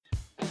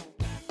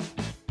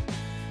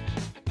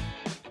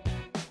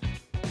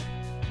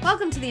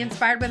Welcome to the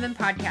Inspired Women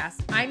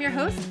Podcast. I'm your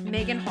host,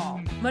 Megan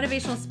Hall,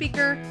 motivational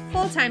speaker,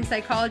 full-time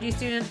psychology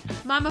student,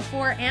 mom of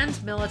 4,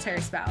 and military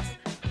spouse.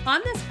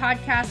 On this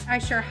podcast, I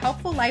share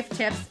helpful life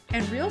tips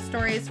and real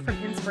stories from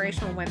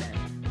inspirational women.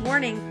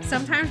 Warning,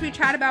 sometimes we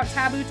chat about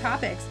taboo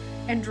topics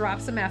and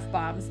drop some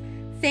F-bombs.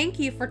 Thank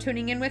you for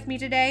tuning in with me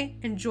today.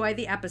 Enjoy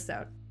the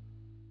episode.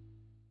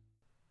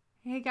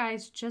 Hey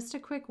guys, just a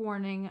quick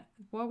warning.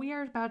 What we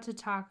are about to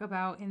talk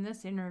about in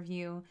this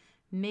interview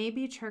may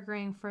be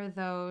triggering for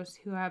those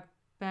who have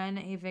been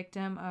a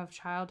victim of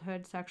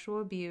childhood sexual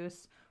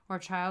abuse or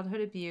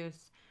childhood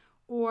abuse,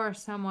 or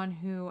someone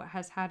who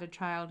has had a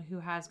child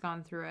who has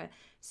gone through it.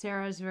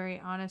 Sarah is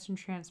very honest and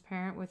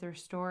transparent with her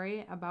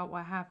story about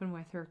what happened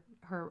with her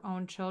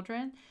own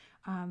children.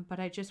 But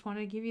I just want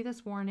to give you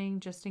this warning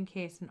just in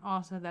case, and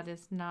also that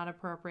it's not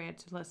appropriate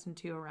to listen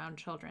to around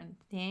children.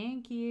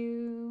 Thank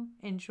you.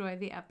 Enjoy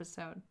the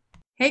episode.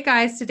 Hey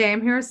guys, today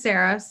I'm here with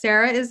Sarah.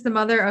 Sarah is the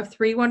mother of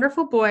 3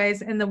 wonderful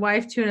boys and the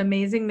wife to an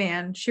amazing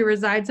man. She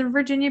resides in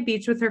Virginia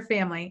Beach with her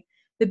family.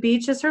 The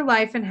beach is her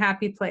life and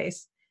happy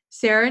place.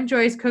 Sarah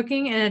enjoys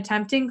cooking and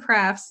attempting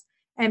crafts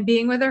and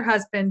being with her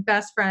husband,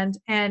 best friend,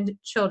 and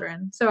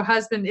children. So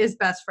husband is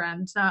best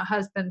friend, not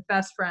husband,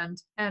 best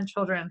friend, and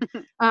children.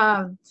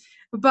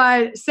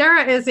 But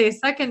Sarah is a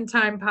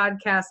second-time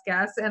podcast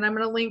guest, and I'm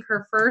going to link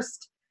her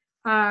first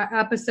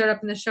episode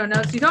up in the show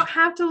notes. You don't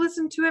have to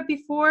listen to it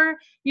before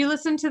you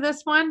listen to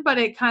this one, but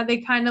they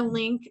kind of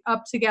link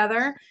up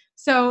together.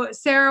 So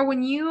Sarah,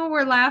 when you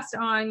were last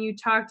on, you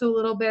talked a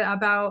little bit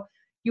about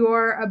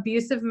your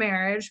abusive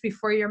marriage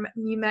before you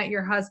met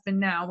your husband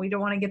now. We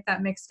don't want to get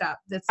that mixed up.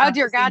 That's oh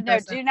dear God, no,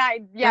 do not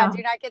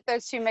get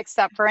those two mixed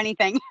up for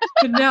anything.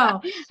 No,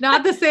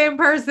 not the same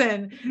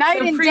person.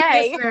 Night and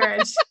day.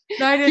 Marriage.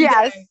 Night and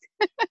yes. day.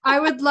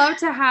 I would love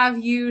to have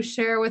you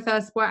share with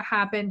us what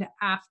happened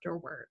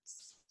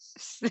afterwards.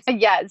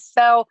 Yes.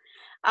 So,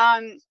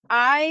 I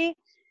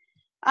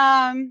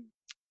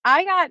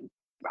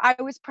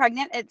was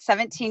pregnant at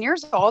 17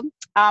 years old.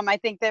 I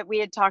think that we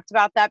had talked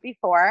about that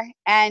before.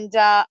 And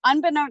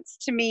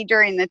unbeknownst to me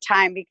during the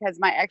time, because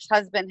my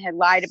ex-husband had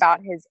lied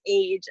about his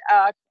age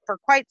for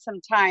quite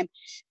some time,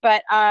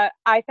 but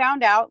I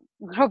found out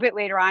a little bit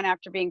later on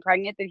after being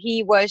pregnant that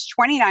he was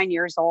 29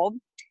 years old.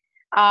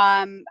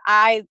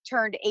 I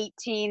turned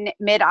 18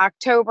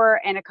 mid-October,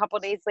 and a couple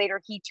days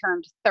later he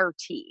turned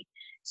 30.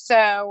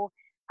 So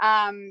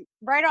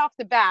right off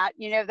the bat,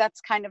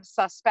 that's kind of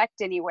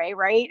suspect anyway,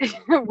 right?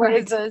 What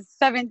is a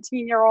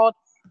 17-year-old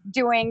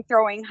doing,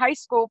 throwing high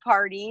school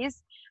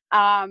parties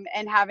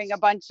and having a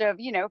bunch of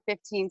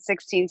 15,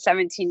 16,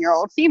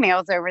 17-year-old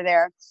females over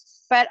there?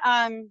 But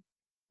I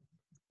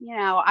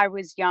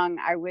was young.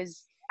 I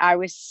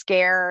was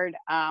scared.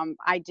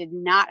 I did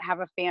not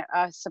have a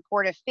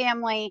supportive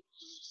family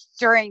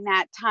during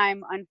that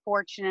time.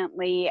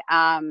 Unfortunately,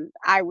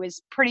 I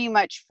was pretty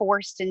much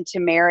forced into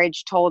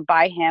marriage, told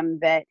by him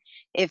that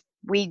if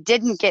we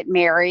didn't get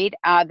married,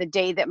 the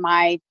day that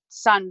my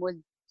son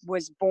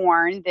was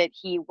born, that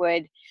he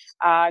would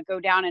go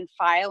down and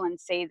file and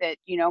say that,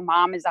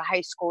 mom is a high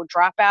school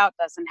dropout,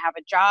 doesn't have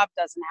a job,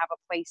 doesn't have a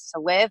place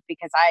to live,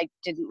 because I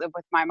didn't live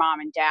with my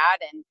mom and dad,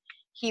 and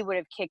he would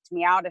have kicked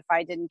me out if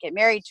I didn't get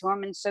married to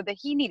him. And so that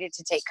he needed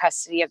to take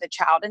custody of the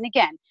child. And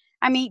again,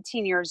 I'm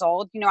 18 years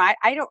old.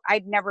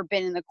 I'd never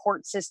been in the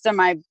court system.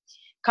 I've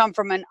come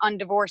from an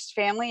undivorced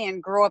family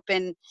and grew up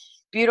in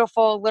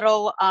beautiful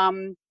little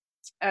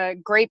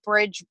Great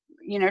Bridge,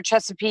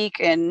 Chesapeake,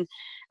 and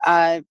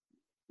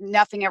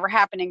nothing ever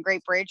happened in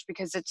Great Bridge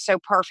because it's so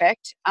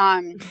perfect.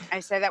 I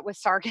say that with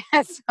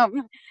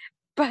sarcasm,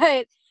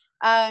 but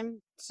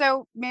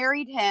so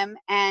married him,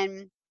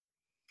 and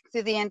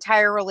through the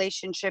entire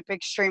relationship,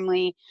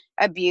 extremely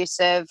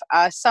abusive,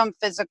 some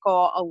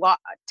physical,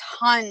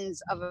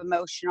 tons of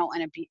emotional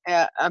and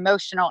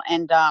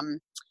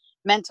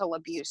mental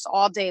abuse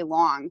all day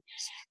long.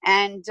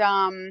 And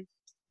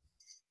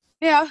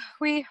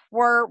we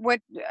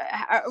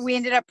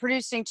ended up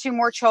producing 2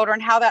 more children.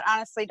 How that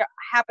honestly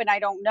happened, I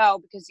don't know,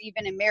 because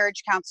even in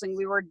marriage counseling,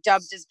 we were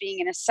dubbed as being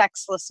in a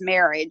sexless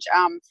marriage.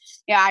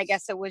 I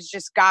guess it was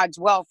just God's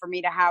will for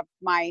me to have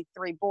my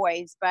 3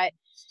 boys. But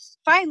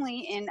finally,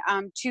 in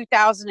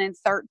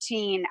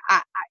 2013,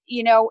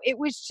 it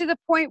was to the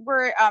point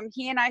where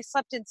he and I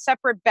slept in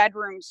separate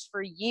bedrooms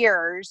for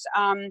years.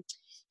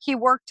 He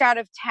worked out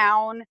of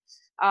town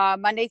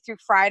Monday through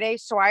Friday,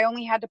 so I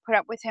only had to put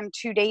up with him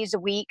 2 days a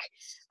week.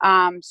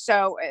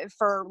 So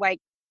for like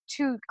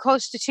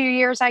close to 2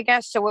 years, I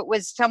guess. So it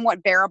was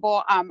somewhat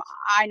bearable.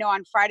 I know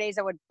on Fridays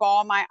I would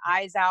bawl my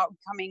eyes out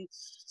coming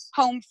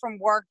home from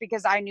work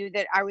because I knew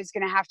that I was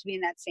going to have to be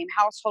in that same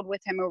household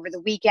with him over the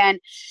weekend.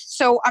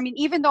 So, I mean,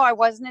 even though I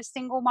wasn't a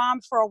single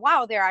mom for a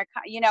while there, like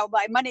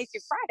Monday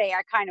through Friday,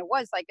 I kind of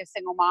was like a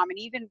single mom. And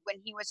even when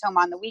he was home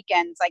on the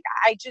weekends, like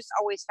I just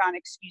always found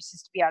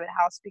excuses to be out of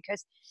the house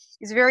because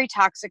he's a very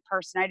toxic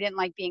person. I didn't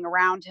like being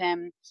around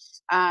him.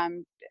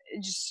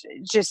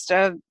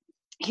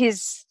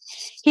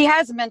 he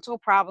has mental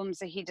problems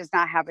that he does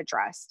not have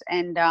addressed.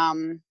 And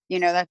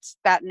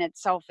that in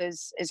itself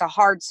is a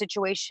hard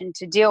situation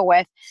to deal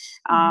with.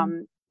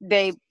 Mhm.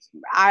 They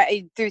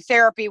I through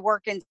therapy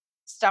work and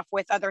stuff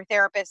with other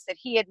therapists that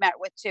he had met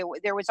with too,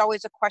 there was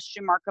always a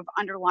question mark of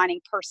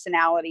underlying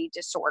personality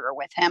disorder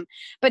with him,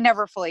 but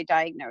never fully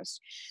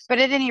diagnosed. But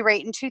at any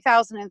rate, in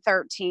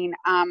 2013,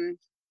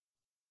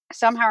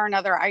 somehow or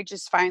another, I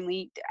just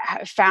finally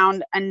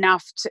found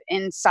enough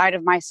inside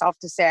of myself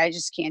to say, I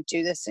just can't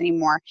do this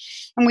anymore.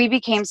 And we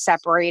became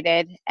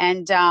separated.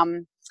 And,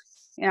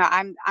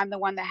 I'm the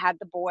one that had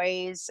the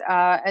boys,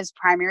 as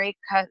primary,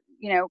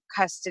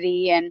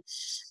 custody. And,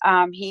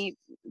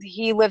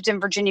 he lived in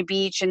Virginia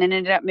Beach and then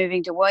ended up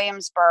moving to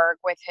Williamsburg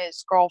with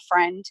his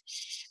girlfriend,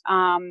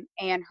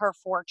 and her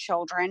 4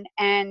 children.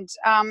 And,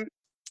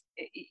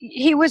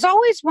 he was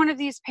always one of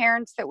these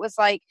parents that was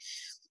like,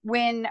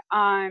 when,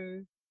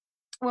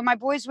 when my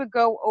boys would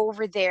go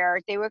over there,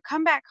 they would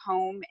come back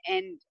home,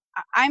 and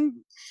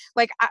I'm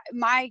like,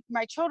 my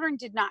children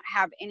did not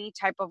have any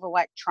type of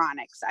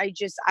electronics. I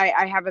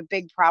have a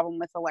big problem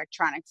with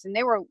electronics, and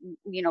they were,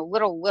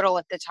 little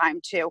at the time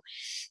too.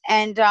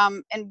 And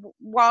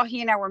while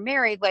he and I were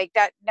married, like,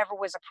 that never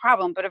was a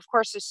problem. But of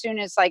course, as soon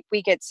as, like,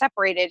 we get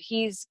separated,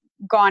 he's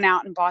gone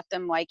out and bought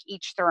them, like,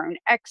 each their own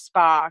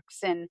Xbox,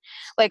 and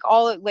like,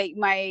 all, like,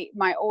 my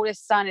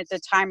oldest son at the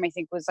time, I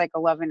think, was like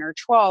 11 or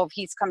 12.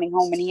 He's coming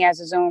home and he has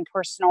his own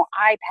personal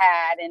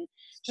iPad, and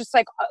just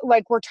like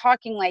we're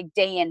talking like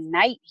day and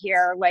night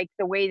here, like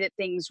the way that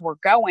things were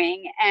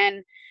going.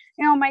 And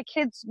my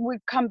kids would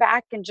come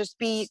back and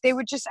they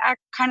would just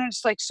act kind of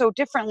just like so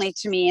differently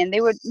to me, and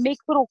they would make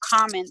little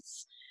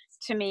comments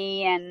to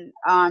me, and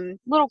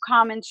little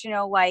comments,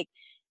 like,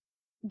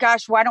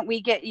 gosh, why don't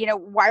we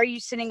why are you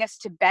sending us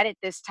to bed at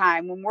this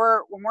time when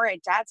we're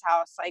at dad's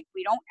house? Like,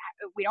 we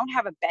don't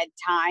have a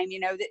bedtime,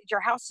 that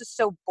your house is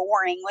so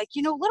boring, like,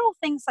 little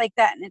things like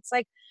that. And it's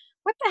like,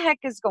 what the heck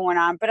is going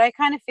on? But I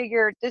kind of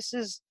figured this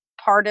is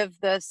part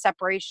of the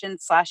separation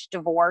slash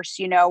divorce.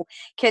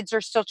 Kids are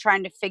still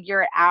trying to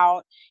figure it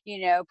out,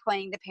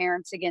 playing the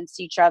parents against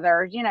each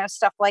other,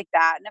 stuff like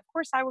that. And of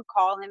course I would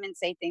call him and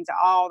say things,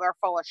 oh, they're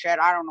full of shit,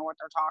 I don't know what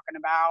they're talking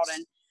about.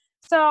 And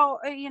so,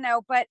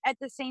 but at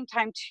the same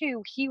time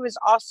too, he was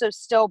also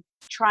still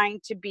trying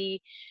to be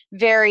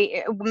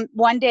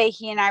one day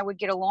he and I would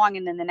get along,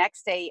 and then the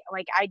next day,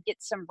 like, I'd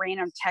get some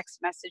random text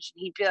message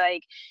and he'd be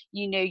like,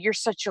 you're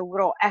such a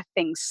little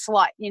effing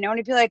slut, and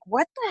he'd be like,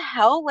 what the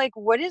hell? Like,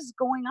 what is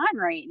going on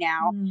right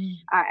now? Mm.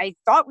 I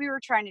thought we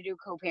were trying to do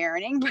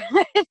co-parenting,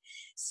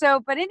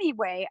 but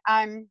anyway,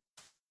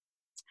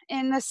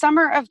 in the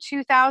summer of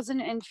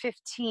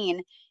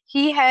 2015,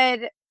 he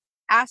had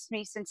asked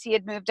me, since he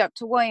had moved up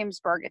to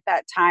Williamsburg at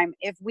that time,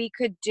 if we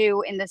could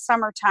do in the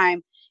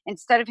summertime,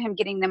 instead of him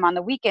getting them on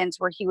the weekends,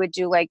 where he would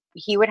do, like,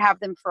 he would have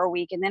them for a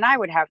week and then I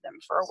would have them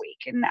for a week.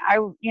 And I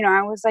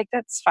was like,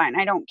 that's fine,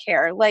 I don't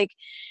care. Like,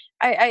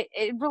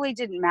 it really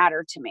didn't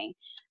matter to me.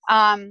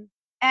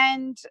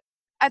 And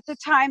at the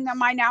time, that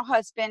my now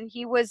husband,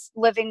 he was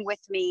living with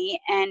me,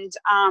 and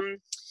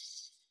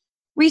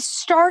we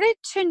started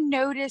to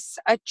notice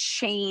a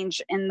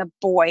change in the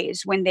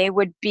boys when they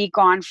would be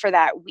gone for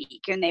that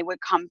week and they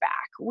would come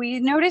back. We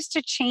noticed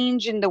a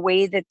change in the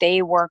way that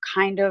they were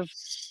kind of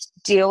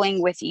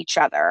dealing with each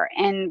other.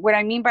 And what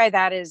I mean by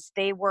that is,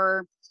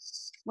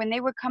 when they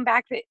would come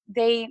back,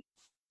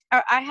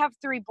 I have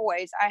 3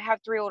 boys. I have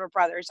 3 older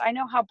brothers. I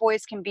know how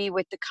boys can be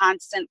with the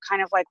constant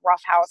kind of like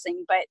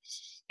roughhousing, but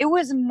it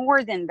was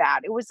more than that.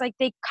 It was like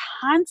they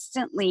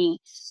constantly,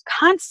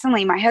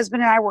 my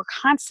husband and I were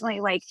constantly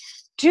like,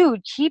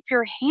 dude, keep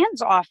your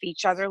hands off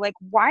each other. Like,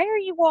 why are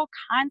you all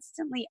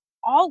constantly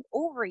all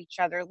over each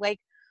other? Like,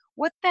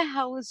 what the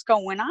hell is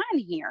going on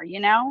here,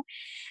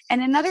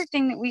 And another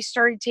thing that we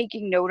started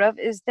taking note of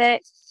is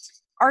that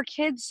our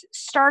kids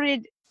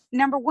started,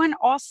 number one,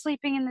 all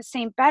sleeping in the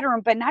same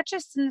bedroom, but not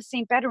just in the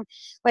same bedroom,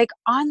 like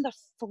on the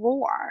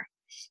floor.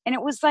 And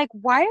it was like,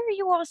 why are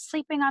you all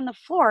sleeping on the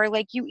floor?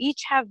 Like, you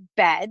each have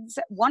beds.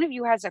 One of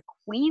you has a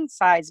queen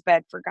size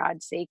bed, for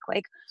God's sake.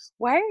 Like,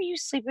 why are you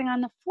sleeping on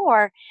the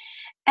floor?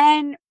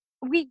 And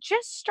we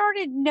just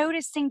started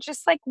noticing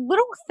just like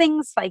little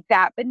things like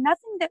that, but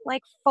nothing that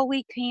like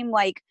fully came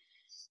like,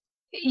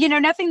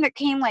 nothing that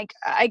came like,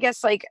 I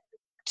guess, like,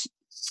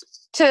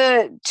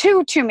 to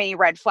too many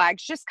red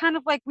flags. Just kind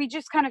of like, we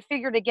just kind of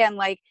figured again,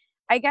 like,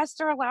 I guess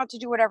they're allowed to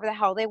do whatever the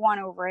hell they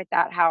want over at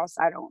that house.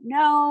 I don't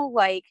know.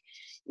 Like,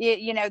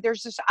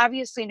 there's just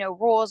obviously no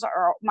rules.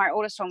 Or my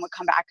oldest one would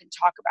come back and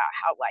talk about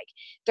how, like,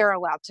 they're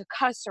allowed to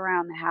cuss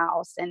around the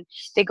house, and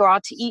they go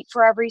out to eat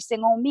for every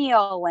single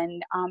meal,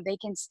 and they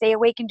can stay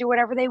awake and do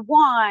whatever they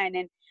want,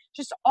 and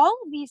just all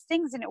of these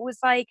things. And it was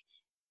like,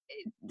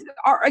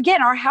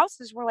 our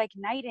houses were like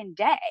night and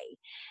day.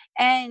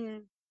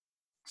 And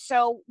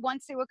so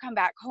once they would come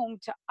back home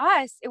to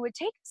us, it would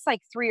take us like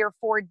 3 or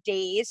 4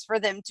 days for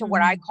them to,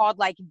 what I Mhm. called,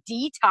 like,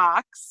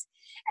 detox.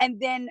 And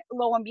then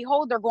lo and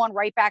behold, they're going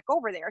right back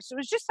over there. So it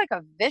was just like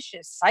a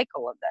vicious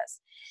cycle of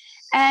this.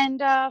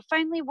 And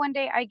finally, one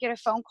day I get a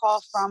phone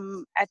call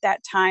from, at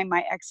that time,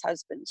 my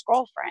ex-husband's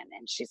girlfriend.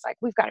 And she's like,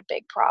 we've got a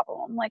big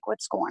problem. I'm like,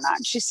 what's going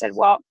on? She said,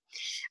 well,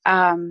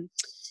 um,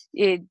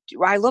 it,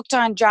 I looked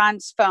on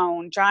John's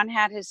phone. John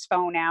had his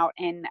phone out,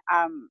 and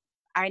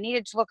I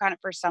needed to look on it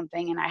for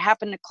something. And I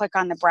happened to click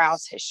on the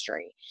browse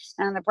history.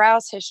 And on the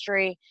browse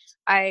history,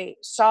 I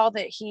saw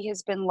that he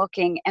has been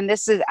looking, and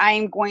this is, I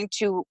am going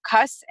to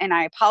cuss and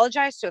I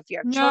apologize. So if you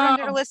have children that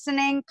are No,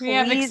 listening, we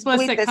have please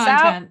bleep explicit this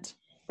out. content.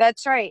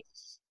 That's right.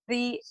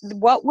 The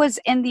what was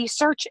in the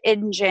search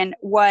engine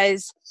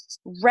was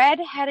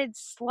redheaded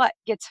slut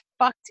gets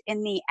fucked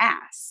in the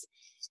ass.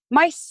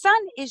 My son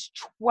is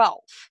 12.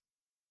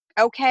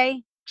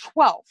 Okay?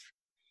 12.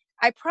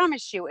 I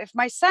promise you, if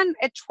my son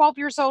at 12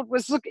 years old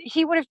was look,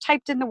 he would have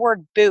typed in the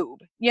word boob,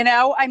 you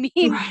know? I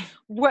mean, Right.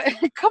 what,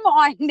 come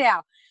on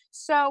now.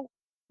 So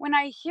when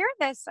I hear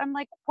this, I'm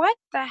like, what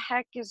the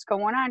heck is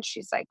going on?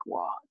 She's like,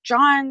 well,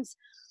 John's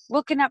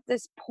looking up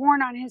this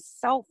porn on his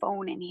cell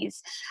phone, and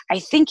I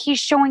think he's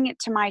showing it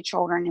to my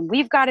children. And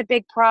we've got a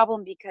big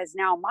problem because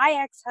now my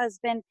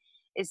ex-husband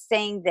is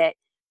saying that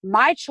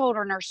my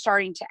children are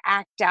starting to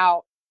act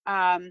out.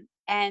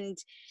 And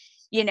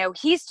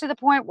he's to the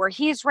point where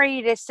he's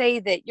ready to say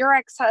that your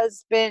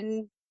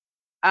ex-husband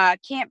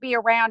can't be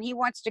around. He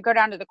wants to go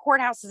down to the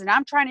courthouses, and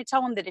I'm trying to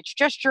tell him that it's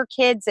just your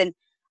kids. And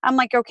I'm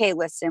like, okay,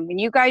 listen, when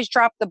you guys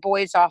drop the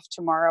boys off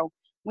tomorrow,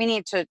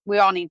 we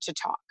all need to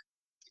talk.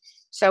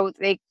 So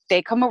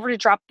they come over to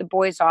drop the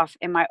boys off,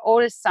 and my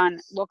oldest son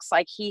looks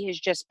like he has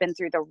just been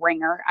through the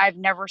ringer. I've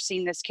never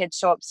seen this kid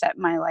so upset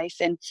in my life.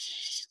 And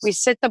we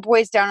sit the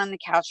boys down on the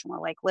couch, and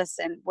we're like,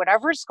 listen,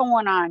 whatever's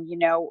going on,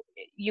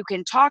 you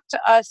can talk to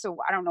us. So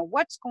I don't know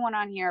what's going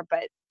on here,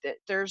 but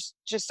there's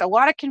just a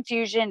lot of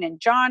confusion. And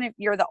John, if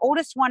you're the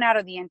oldest one out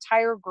of the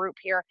entire group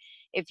here,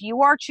 if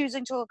you are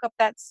choosing to look up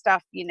that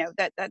stuff,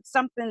 that's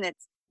something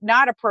that's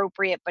not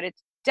appropriate, but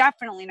it's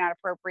definitely not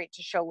appropriate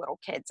to show little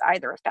kids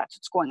either, if that's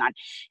what's going on.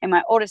 And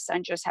my oldest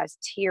son just has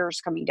tears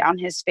coming down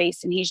his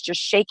face, and he's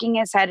just shaking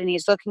his head, and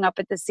he's looking up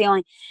at the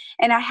ceiling.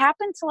 And I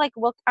happen to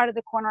look out of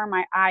the corner of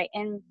my eye,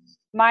 and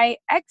my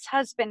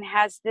ex-husband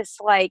has this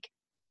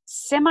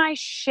semi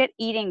shit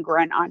eating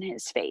grin on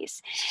his face.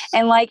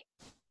 And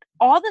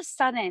all of a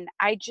sudden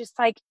I just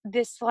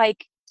this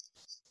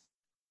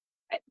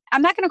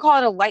I'm not going to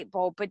call it a light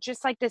bulb, but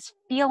just this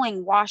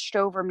feeling washed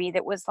over me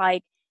that was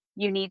like,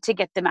 you need to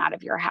get them out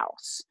of your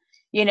house.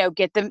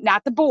 Get them,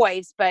 not the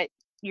boys, but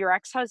your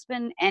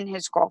ex-husband and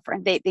his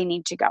girlfriend. They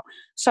need to go.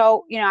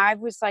 So, I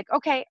was like,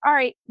 okay, all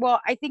right. Well,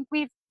 I think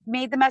we've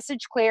made the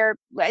message clear.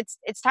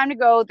 It's time to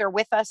go. They're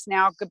with us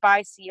now.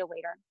 Goodbye. See you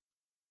later.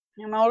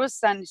 And my oldest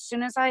son, as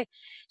soon as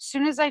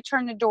I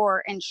turned the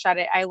door and shut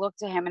it, I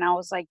looked at him and I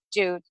was like,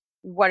 dude,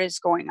 what is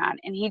going on?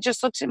 And he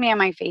just looks at me in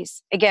my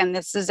face. Again,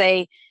 this is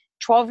a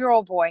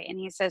 12-year-old boy. And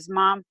he says,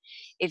 Mom,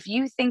 if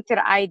you think that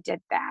I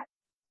did that,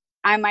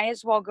 I might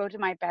as well go to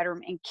my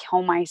bedroom and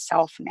kill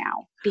myself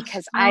now,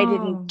 because I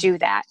didn't Oh, do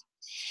that.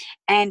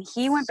 And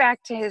he went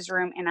back to his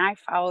room, and I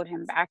followed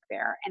him back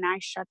there, and I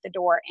shut the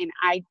door, and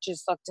I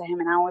just looked at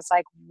him and I was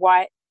like,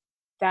 what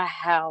the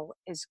hell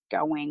is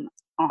going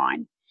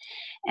on?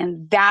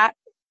 And that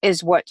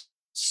is what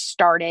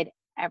started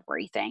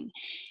everything.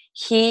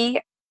 He,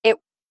 it,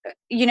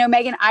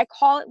 Megan, I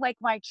call it like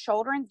my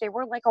children, they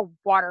were like a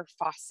water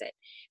faucet,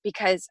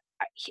 because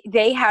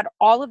they had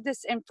all of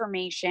this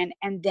information,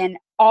 and then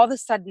all of a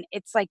sudden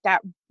it's like that.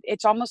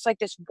 It's almost like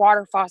this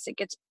water faucet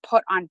gets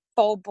put on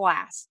full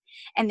blast,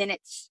 and then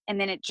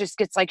it just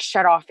gets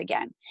shut off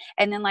again.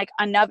 And then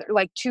another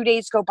 2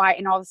 days go by,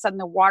 and all of a sudden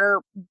the water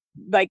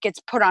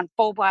gets put on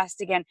full blast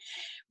again.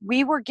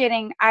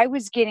 I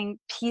was getting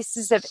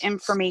pieces of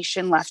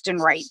information left and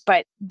right,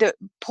 but the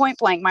point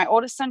blank, my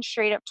oldest son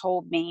straight up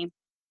told me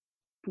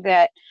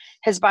that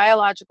his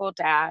biological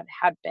dad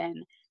had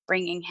been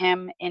bringing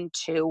him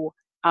into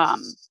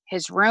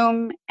his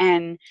room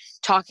and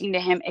talking to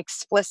him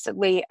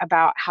explicitly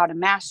about how to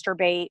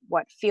masturbate,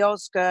 what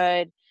feels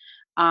good,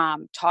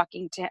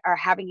 talking to or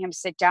having him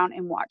sit down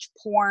and watch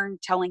porn,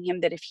 telling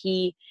him that if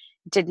he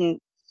didn't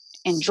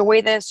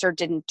enjoy this or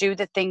didn't do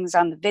the things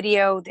on the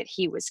video, that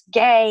he was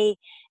gay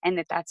and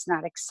that that's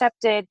not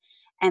accepted.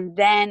 And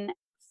then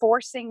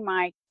forcing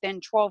my then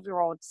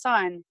 12-year-old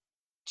son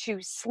to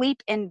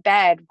sleep in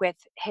bed with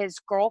his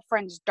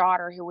girlfriend's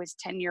daughter, who was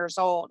 10 years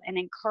old, and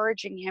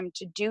encouraging him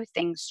to do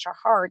things to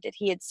her that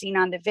he had seen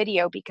on the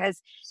video,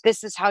 because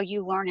this is how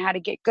you learn how to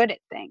get good at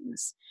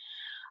things.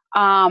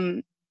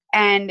 And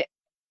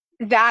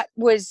that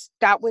was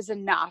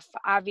enough.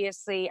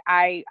 Obviously,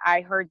 I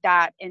heard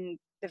that, and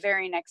the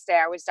very next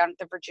day I was down at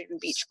the Virginia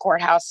Beach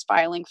courthouse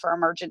filing for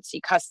emergency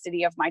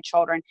custody of my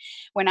children.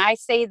 When I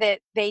say that,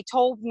 they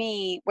told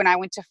me when I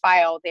went to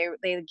file,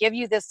 they give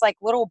you this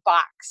little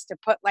box to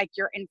put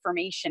your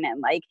information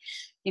in.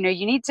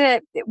 You need to,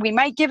 we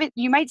might give it,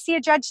 you might see a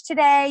judge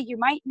today, you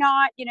might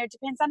not, it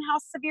depends on how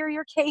severe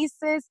your case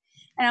is.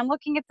 And I'm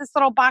looking at this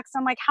little box.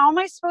 I'm like, how am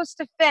I supposed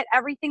to fit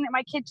everything that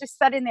my kid just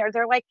said in there?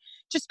 They're like,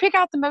 just pick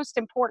out the most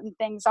important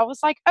things. I was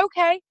like,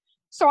 okay.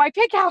 So I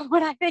pick out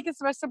what I think is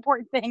the most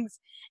important things.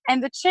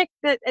 And the chick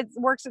that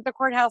works at the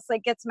courthouse,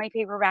 like, gets my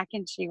paper back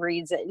and she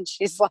reads it. And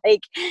she's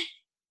like,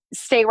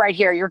 stay right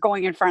here. You're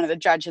going in front of the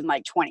judge in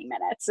like 20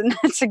 minutes. And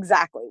that's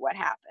exactly what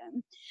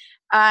happened.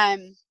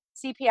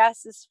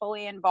 CPS is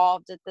fully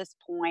involved at this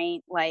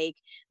point. Like,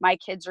 my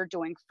kids are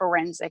doing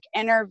forensic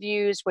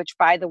interviews, which,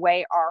 by the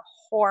way, are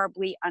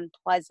horribly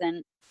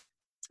unpleasant.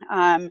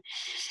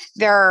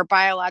 Their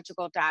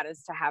biological data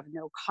is to have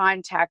no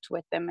contact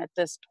with them at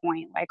this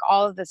point, like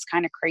all of this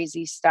kind of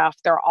crazy stuff.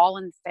 They're all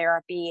in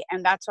therapy.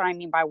 And that's what I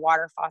mean by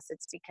water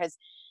faucets, because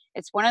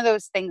it's one of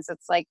those things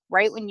that's like,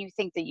 right when you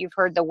think that you've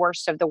heard the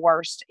worst of the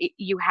worst,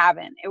 you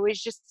haven't. It was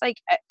just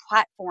like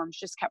platforms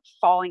just kept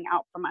falling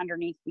out from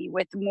underneath me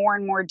with more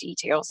and more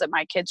details that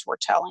my kids were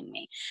telling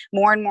me,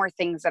 more and more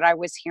things that I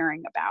was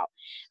hearing about.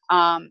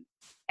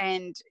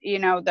 And, you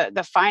know,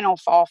 the final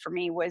fall for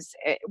me was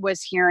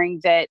hearing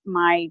that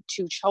my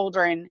two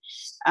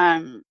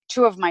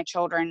of my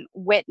children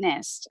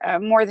witnessed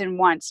more than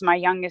once. My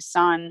youngest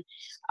son,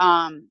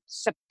 and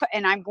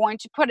I'm going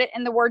to put it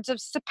in the words of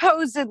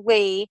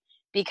supposedly,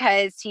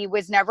 because he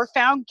was never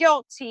found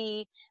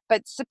guilty,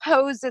 but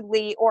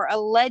supposedly or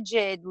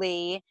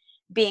allegedly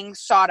being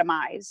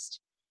sodomized,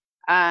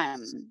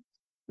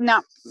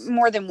 not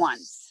more than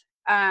once.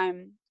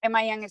 And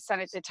my youngest son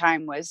at the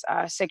time was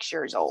 6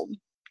 years old.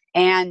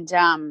 And,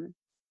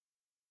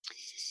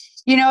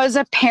 you know, as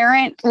a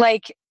parent,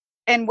 like,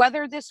 and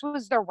whether this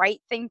was the right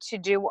thing to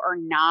do or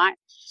not,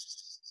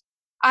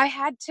 I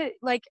had to,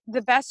 like,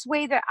 the best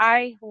way that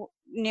I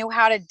knew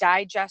how to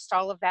digest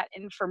all of that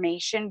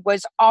information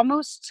was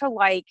almost to,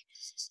 like,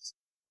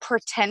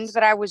 pretend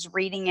that I was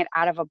reading it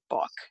out of a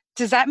book.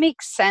 Does that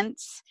make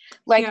sense?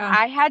 Like, Yeah.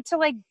 I had to,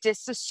 like,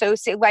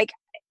 disassociate, like,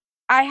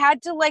 I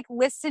had to, like,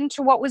 listen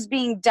to what was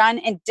being done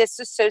and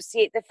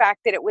disassociate the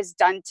fact that it was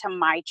done to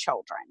my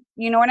children.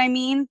 You know what I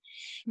mean?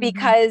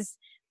 Because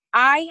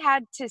I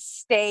had to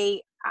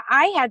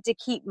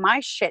keep my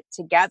shit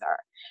together,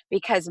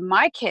 because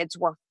my kids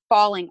were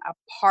falling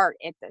apart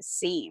at the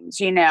seams.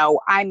 You know,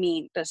 I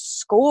mean, the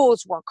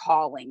schools were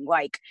calling,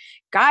 like,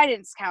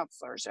 guidance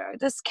counselors, or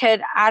this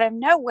kid out of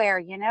nowhere,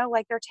 you know,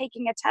 like, they're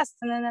taking a test,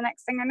 and then the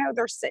next thing I know,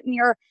 they're sitting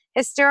here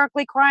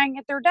hysterically crying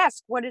at their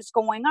desk. What is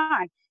going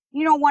on?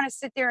 You don't want to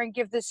sit there and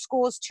give the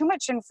schools too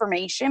much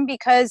information,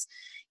 because,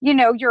 you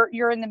know,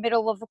 you're in the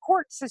middle of a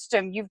court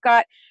system. You've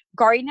got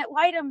guardian ad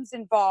litems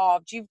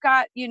involved. You've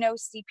got, you know,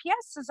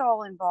 CPS is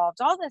all involved,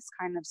 all this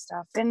kind of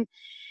stuff. And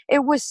it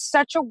was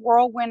such a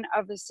whirlwind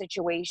of a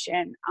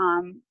situation.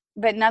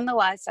 But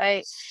nonetheless,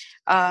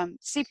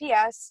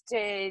 CPS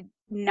did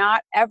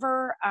not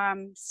ever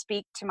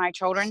speak to my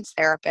children's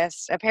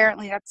therapist.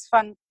 Apparently, that's a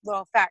fun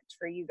little fact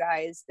for you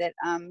guys, that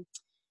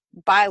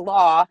by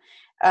law,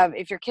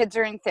 if your kids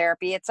are in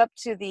therapy, it's up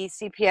to the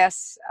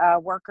CPS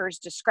worker's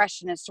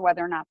discretion as to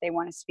whether or not they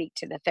want to speak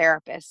to the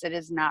therapist. It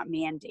is not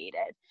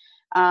mandated.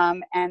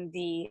 And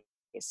the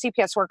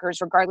CPS workers,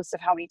 regardless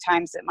of how many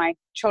times that my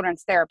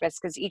children's therapist,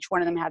 because each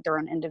one of them had their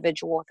own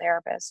individual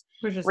therapist,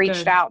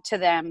 reached out to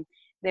them,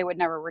 they would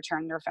never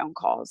return their phone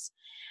calls.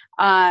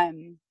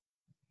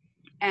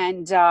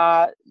 And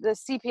the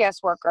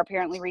CPS worker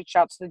apparently reached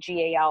out to the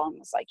GAL and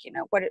was like, you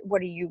know,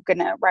 what are you going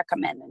to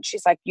recommend? And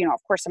she's like, you know,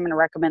 of course I'm going to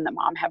recommend the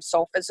mom have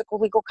sole physical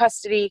legal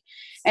custody.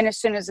 And as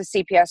soon as the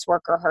CPS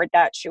worker heard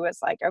that, she was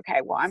like, okay,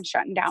 well, I'm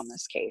shutting down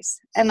this case.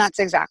 And that's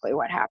exactly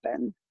what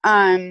happened.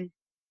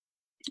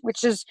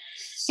 Which is,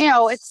 you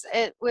know,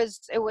 it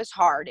was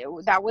hard.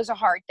 That was a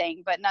hard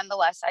thing, but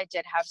nonetheless, I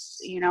did have,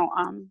 you know,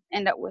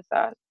 end up with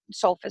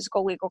sole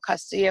physical legal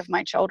custody of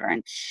my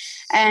children.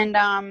 And,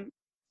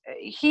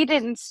 he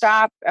didn't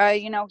stop.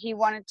 You know, he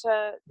wanted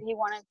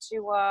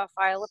to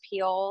file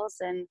appeals,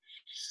 and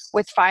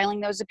with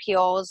filing those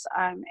appeals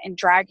and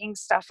dragging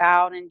stuff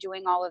out and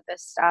doing all of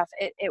this stuff,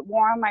 it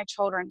wore on my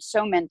children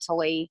so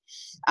mentally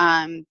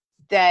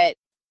that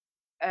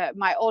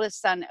my oldest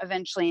son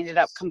eventually ended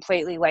up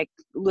completely, like,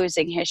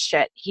 losing his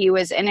shit. He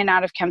was in and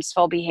out of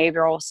Kempsville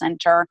Behavioral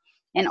Center,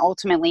 and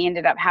ultimately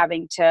ended up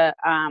having to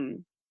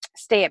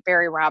stay at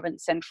Barry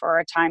Robinson for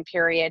a time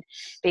period,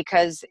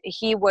 because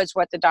he was,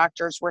 what the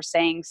doctors were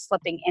saying,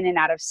 slipping in and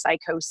out of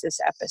psychosis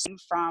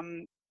episodes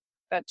from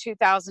the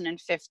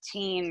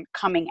 2015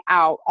 coming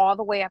out all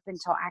the way up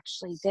until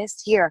actually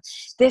this year.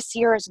 This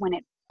year is when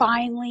it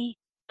finally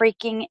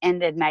freaking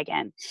ended,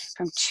 Megan.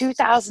 From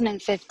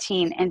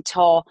 2015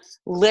 until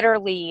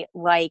literally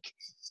like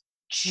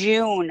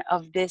June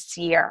of this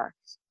year.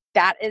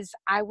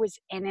 I was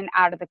in and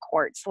out of the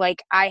courts.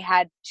 Like, I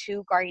had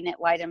 2 guardian ad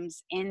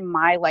litems in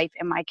my life,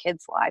 in my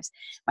kids' lives.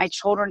 My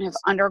children have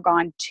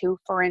undergone 2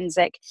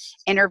 forensic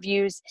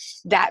interviews.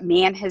 That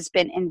man has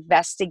been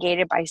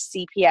investigated by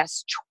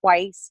CPS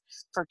twice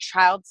for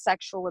child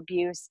sexual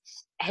abuse,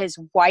 his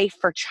wife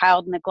for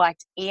child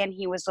neglect, and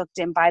he was looked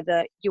in by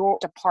your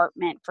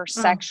department for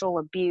sexual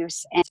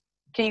abuse. And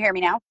can you hear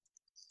me now?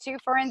 2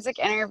 forensic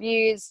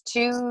interviews,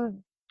 2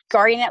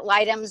 guardian ad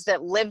litems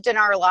that lived in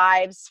our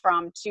lives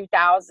from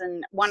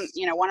 2001,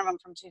 you know, one of them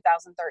from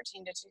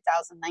 2013 to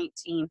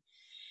 2019.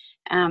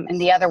 And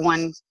the other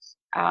one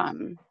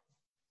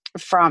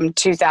from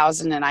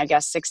 2000 and I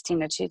guess 16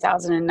 to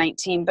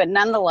 2019. But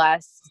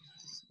nonetheless,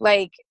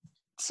 like,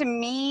 to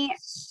me,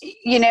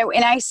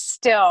 and I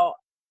still,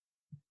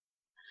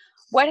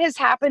 what has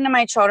happened to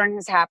my children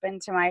has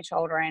happened to my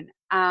children.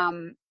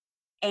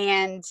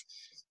 And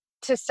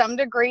to some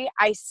degree,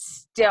 I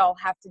still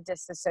have to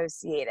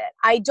disassociate it.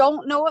 I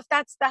don't know if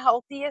that's the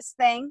healthiest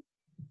thing,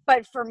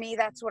 but for me,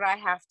 that's what I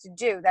have to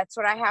do. That's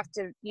what I have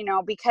to,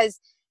 because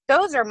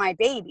those are my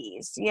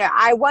babies. Yeah,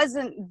 I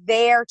wasn't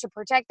there to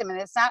protect them. And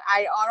it's not,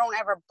 I don't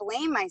ever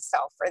blame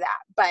myself for that.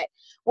 But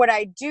what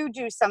I do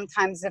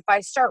sometimes, if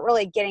I start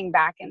really getting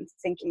back and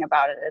thinking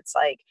about it, it's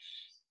like,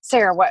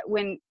 Sarah,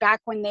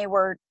 back when they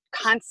were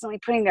constantly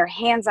putting their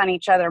hands on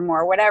each other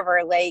more,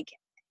 whatever, like,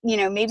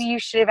 maybe you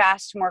should have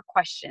asked more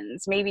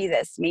questions, maybe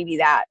this, maybe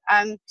that.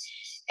 And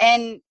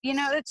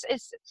it's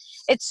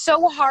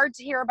so hard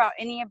to hear about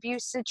any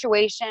abuse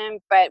situation,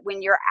 but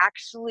when you're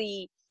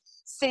actually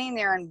sitting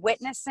there and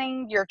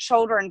witnessing your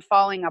children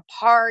falling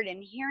apart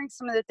and hearing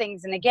some of the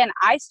things, and again,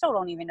 I still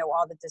don't even know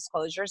all the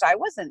disclosures. I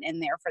wasn't in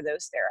there for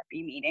those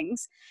therapy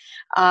meetings.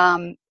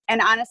 And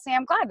honestly,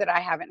 I'm glad that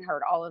I haven't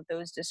heard all of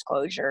those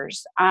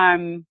disclosures.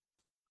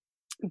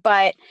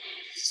 But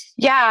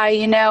yeah,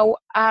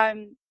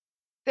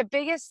 the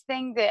biggest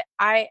thing that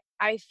I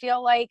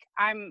feel like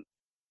I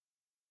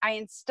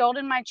instilled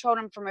in my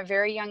children from a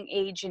very young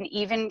age, and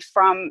even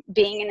from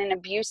being in an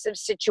abusive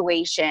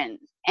situation.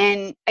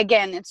 And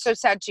again, it's so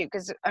sad too,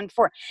 because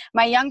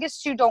my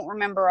youngest two don't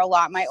remember a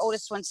lot. My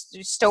oldest one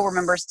still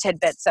remembers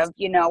tidbits of,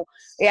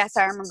 yes,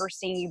 I remember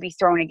seeing you be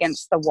thrown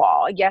against the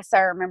wall. Yes,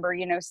 I remember,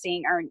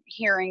 seeing or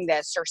hearing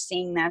this or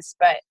seeing this.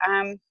 But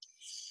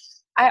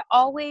I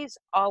always,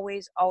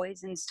 always,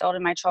 always instilled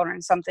in my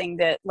children something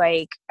that,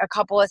 like, a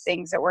couple of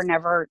things that were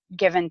never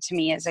given to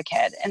me as a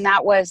kid. And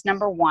that was,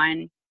 number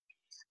one,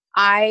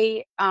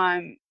 I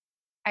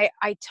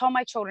tell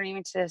my children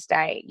even to this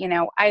day,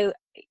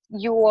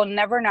 you will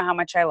never know how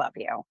much I love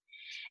you.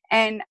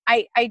 And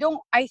I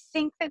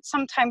think that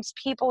sometimes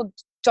people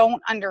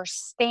don't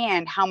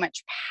understand how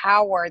much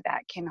power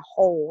that can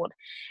hold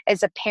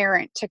as a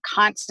parent, to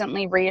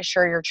constantly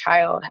reassure your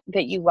child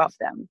that you love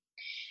them.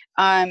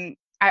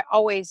 I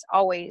always,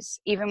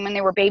 even when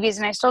they were babies,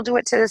 and I still do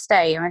it to this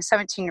day. My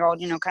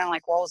 17-year-old, kind of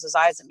like rolls his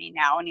eyes at me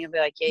now, and he'll be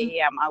like,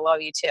 yeah, I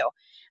love you too.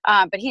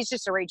 But he's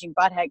just a raging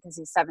butthead because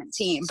he's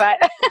 17. But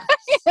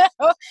I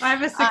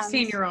have a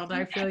 16-year-old.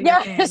 I feel your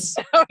pain. Yeah,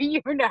 so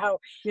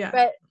Yeah.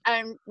 But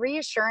I'm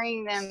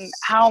reassuring them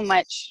how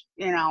much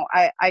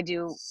I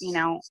do.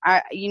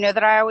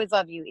 That I always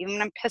love you, even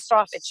when I'm pissed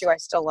off at you. I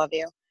still love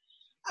you.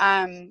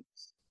 And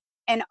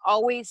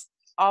always,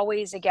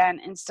 again,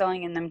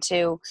 instilling in them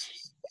too.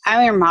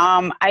 I'm your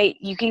mom.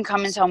 You can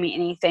come and tell me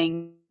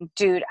anything,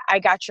 dude. I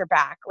got your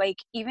back. Like,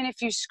 even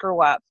if you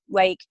screw up,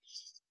 like,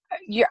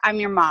 I'm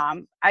your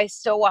mom. I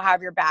still will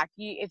have your back.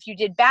 If you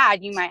did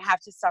bad, you might have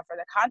to suffer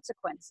the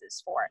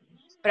consequences for it,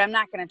 but I'm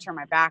not going to turn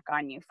my back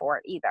on you for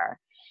it either.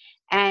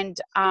 And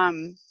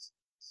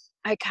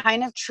I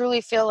kind of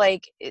truly feel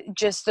like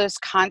just those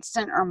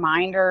constant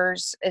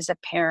reminders as a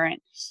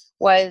parent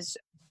was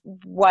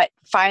what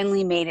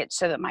finally made it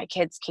so that my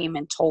kids came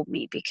and told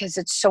me, because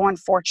it's so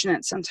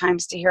unfortunate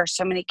sometimes to hear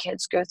so many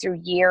kids go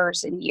through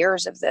years and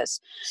years of this,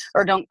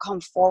 or don't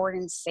come forward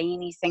and say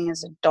anything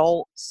as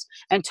adults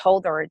until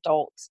they're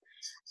adults.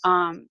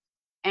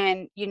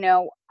 And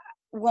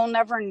we'll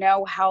never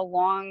know how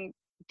long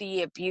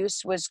the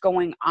abuse was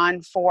going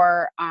on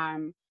for.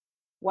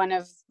 One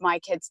of my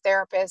kids'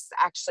 therapists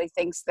actually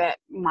thinks that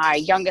my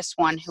youngest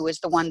one, who was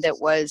the one that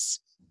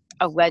was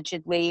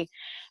allegedly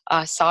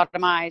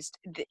sodomized,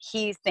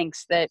 he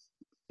thinks that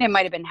it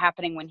might have been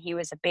happening when he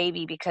was a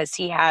baby, because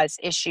he has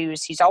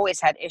issues. He's always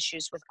had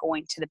issues with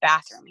going to the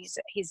bathroom.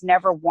 He's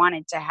never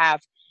wanted to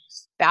have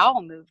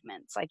bowel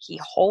movements. Like, he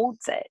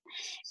holds it.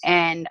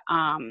 And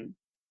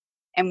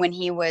when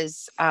he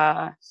was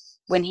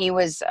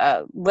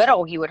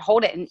little, he would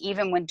hold it. And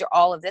even when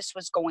all of this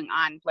was going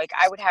on, like,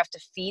 I would have to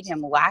feed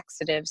him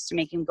laxatives to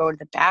make him go to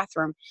the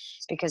bathroom,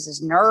 because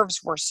his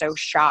nerves were so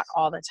shot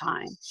all the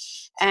time.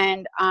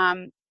 And,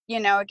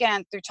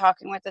 again, through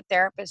talking with the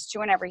therapist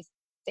too and everything,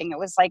 it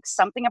was like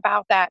something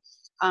about that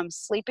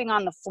sleeping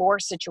on the floor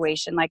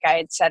situation. Like I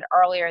had said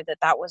earlier,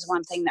 that was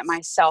one thing that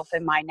myself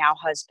and my now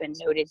husband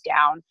noted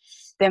down,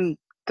 them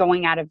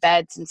going out of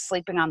beds and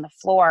sleeping on the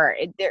floor.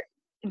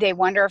 They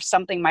wonder if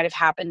something might have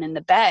happened in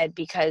the bed,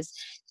 because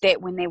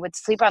when they would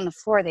sleep on the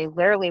floor, they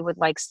literally would,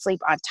 like,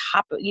 sleep on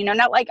top of,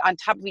 not like on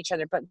top of each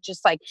other, but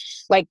just like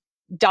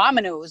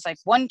dominoes, like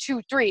 1,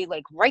 2, 3,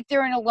 like right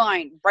there in a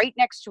line, right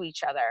next to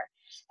each other.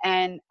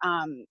 And,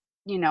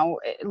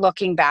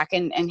 looking back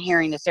and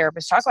hearing the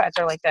therapist talk about it,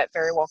 they're like, that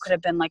very well could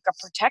have been like a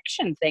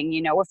protection thing.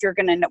 If you're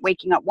going to end up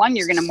waking up one,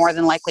 you're going to more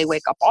than likely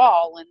wake up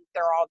all, and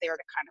they're all there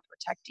to kind of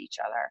protect each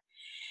other.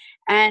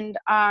 And,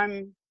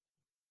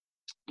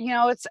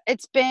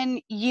 it's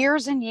been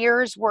years and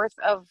years worth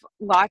of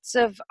lots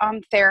of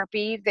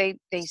therapy.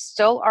 They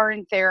still are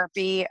in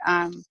therapy.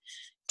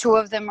 2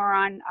 of them are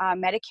on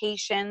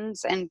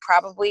medications, and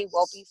probably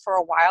will be for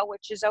a while,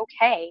 which is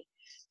okay.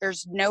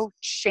 There's no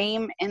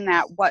shame in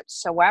that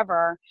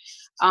whatsoever.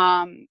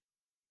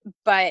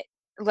 But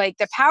like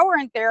the power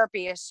in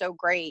therapy is so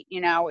great,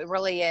 you know, it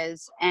really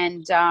is.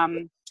 And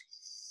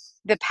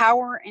the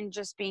power in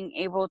just being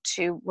able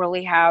to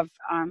really have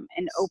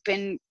an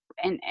open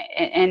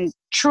and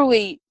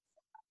truly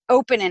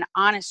open and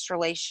honest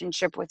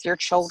relationship with your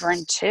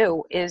children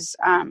too is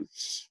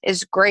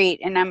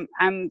great. And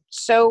I'm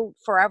so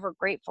forever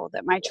grateful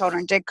that my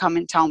children did come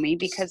and tell me,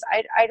 because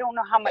I don't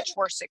know how much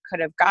worse it could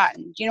have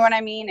gotten. Do you know what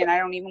I mean? And I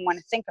don't even want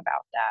to think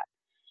about that.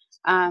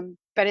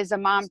 But as a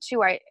mom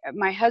too,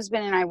 my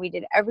husband and I, we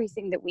did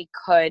everything that we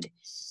could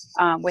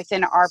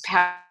within our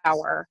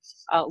power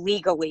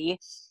legally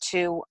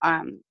to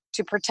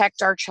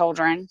protect our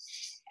children.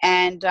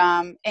 And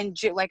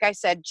like I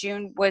said,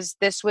 June was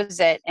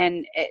it.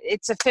 And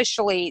it's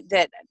officially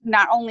that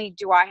not only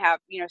do I have,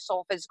 you know,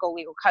 sole physical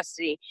legal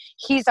custody,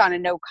 he's on a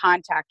no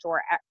contact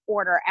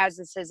order, as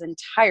is his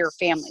entire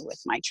family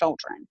with my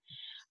children.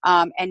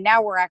 And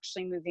now we're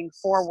actually moving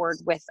forward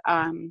with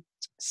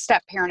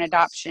step parent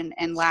adoption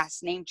and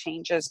last name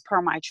changes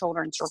per my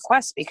children's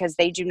request, because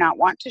they do not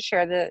want to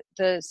share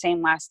the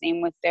same last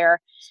name with their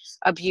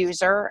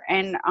abuser.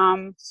 And,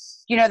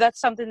 you know, that's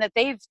something that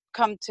they've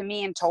come to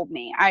me and told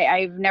me.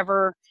 I've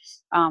never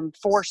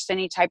forced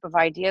any type of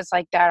ideas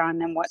like that on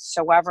them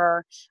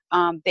whatsoever.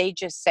 They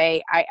just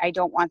say, I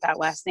don't want that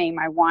last name.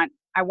 I want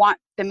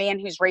the man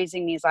who's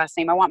raising me's last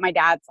name. I want my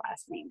dad's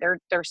last name. Their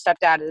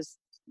stepdad is,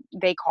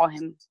 they call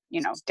him,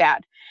 you know,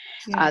 dad.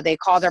 Yeah. They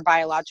call their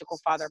biological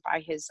father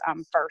by his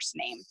first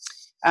name.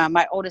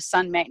 My oldest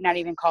son may not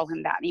even call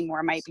him that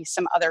anymore. It might be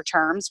some other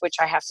terms, which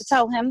I have to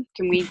tell him.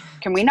 Can we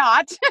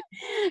not?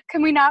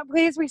 Can we not,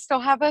 please? We still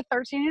have a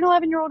 13 and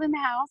 11-year-old in the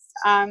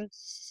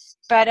house.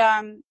 But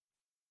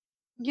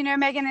you know,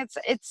 Megan,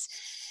 it's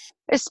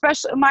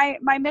especially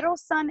my middle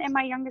son and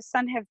my youngest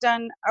son have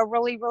done a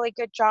really, really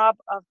good job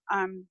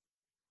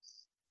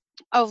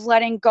of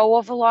letting go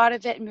of a lot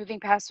of it and moving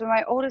past. But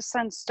my oldest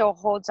son still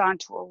holds on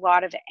to a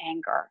lot of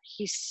anger.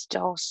 He's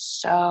still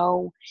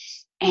so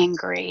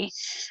angry.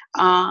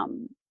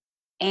 And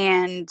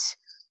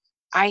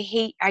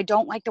I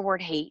don't like the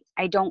word hate.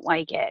 I don't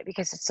like it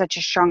because it's such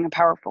a strong and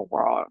powerful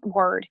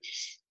word.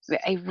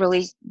 I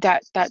really,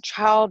 that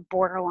child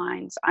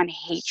borderlines on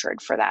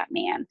hatred for that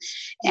man.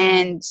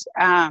 And,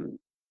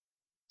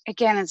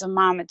 again, as a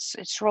mom,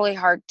 it's really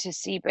hard to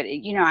see, but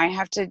you know, I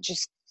have to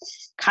just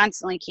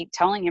constantly keep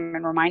telling him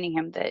and reminding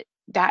him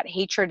that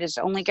hatred is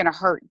only going to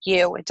hurt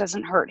you. It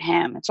doesn't hurt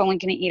him. It's only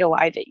going to eat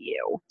alive at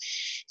you.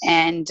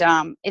 And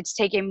it's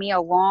taken me a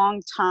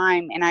long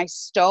time, and I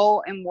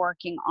still am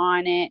working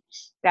on it,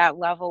 that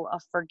level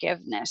of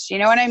forgiveness. You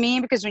know what I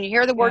mean? Because when you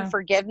hear the word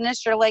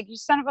forgiveness, you're like, you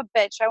son of a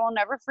bitch, I will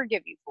never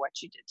forgive you for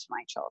what you did to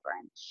my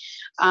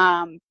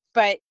children.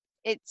 But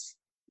it's,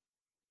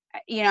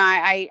 you know,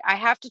 I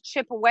have to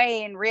chip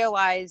away and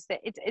realize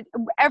that it's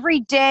every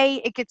day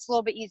it gets a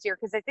little bit easier,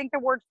 because I think the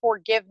word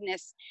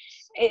forgiveness,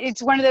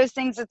 it's one of those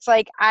things. It's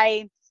like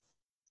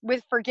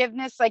with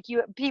forgiveness, like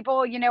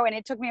people, you know, and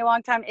it took me a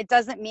long time. It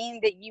doesn't mean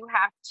that you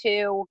have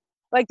to,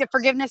 like, the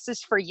forgiveness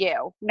is for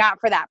you, not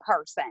for that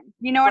person.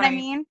 You know what I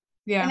mean?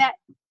 Yeah. And that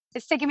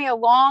it's taken me a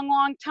long,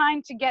 long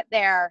time to get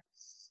there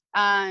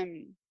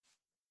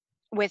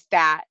with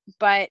that.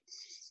 But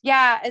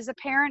yeah, as a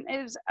parent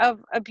of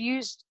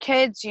abused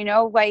kids, you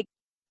know, like,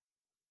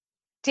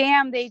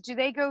 damn, they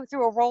go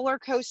through a roller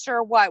coaster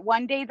or what?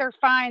 One day they're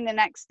fine, the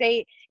next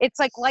day it's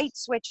like light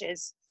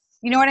switches.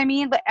 You know what I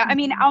mean? I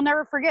mean, I'll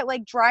never forget,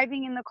 like,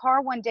 driving in the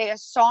car one day, a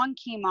song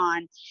came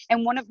on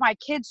and one of my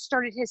kids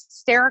started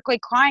hysterically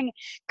crying,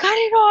 cut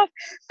it off,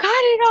 cut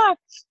it off.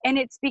 And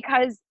it's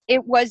because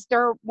it was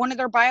one of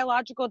their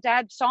biological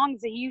dad's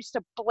songs that he used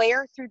to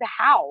blare through the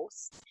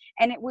house.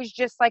 And it was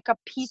just like a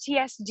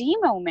PTSD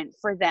moment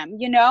for them,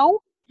 you know?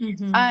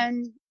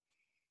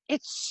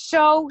 It's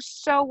so,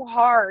 so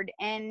hard.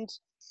 And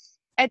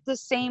at the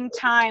same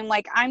time,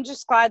 like, I'm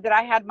just glad that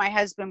I had my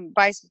husband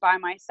by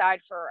my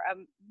side for a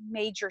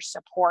major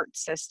support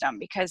system,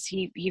 because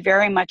he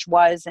very much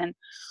was. And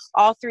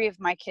all three of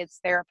my kids'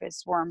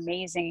 therapists were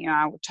amazing. You know,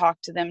 I would talk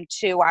to them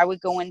too. I would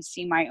go and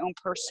see my own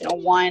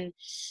personal one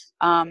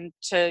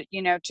to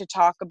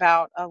talk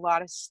about a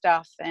lot of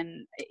stuff.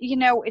 And, you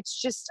know,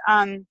 it's just,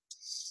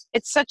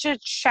 it's such a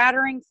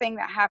shattering thing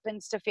that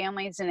happens to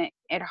families, and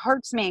it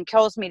hurts me and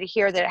kills me to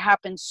hear that it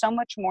happens so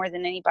much more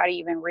than anybody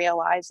even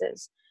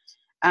realizes.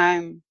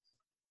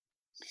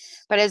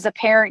 But as a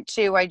parent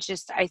too, I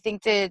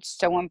think that it's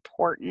so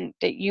important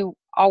that you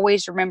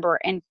always remember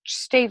and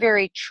stay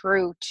very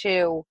true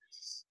to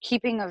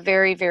keeping a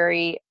very,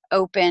 very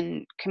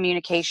open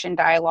communication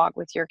dialogue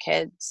with your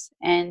kids.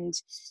 And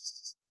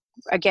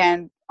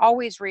again,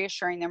 always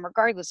reassuring them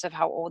regardless of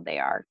how old they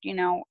are. You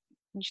know,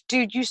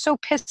 dude, you so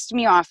pissed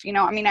me off. You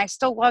know, I mean, I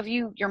still love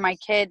you. You're my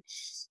kid.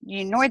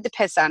 You annoyed the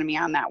piss out of me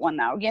on that one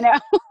though, you know,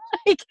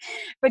 like,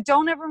 but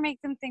don't ever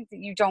make them think that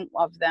you don't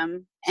love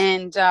them.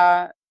 And,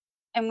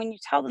 And when you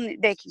tell them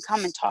that they can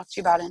come and talk to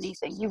you about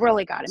anything, you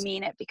really got to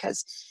mean it,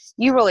 because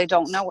you really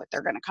don't know what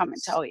they're going to come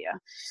and tell you.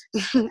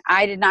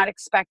 I did not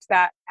expect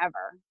that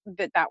ever,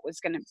 that was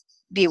going to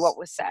be what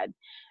was said.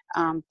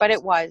 But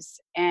it was.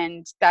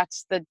 And that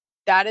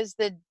is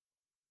the,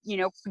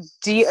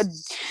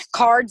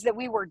 cards that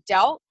we were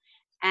dealt,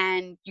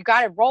 and you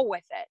got to roll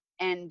with it.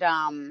 And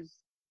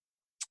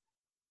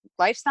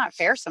life's not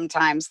fair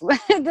sometimes.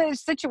 The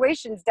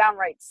situations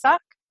downright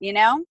suck,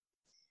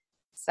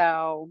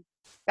 So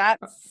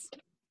that's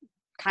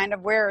kind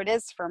of where it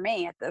is for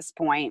me at this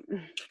point.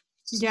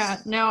 Yeah,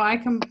 no,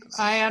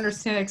 I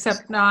understand,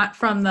 except not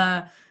from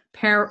the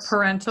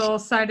parental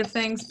side of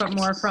things, but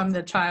more from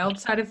the child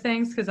side of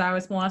things, because I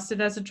was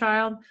molested as a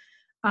child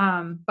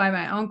by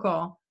my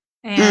uncle.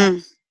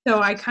 And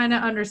so I kind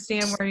of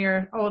understand where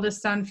your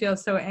oldest son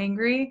feels so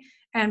angry.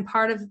 And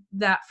part of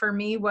that for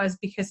me was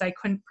because I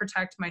couldn't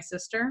protect my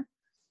sister.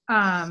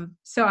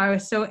 So I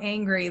was so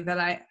angry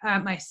that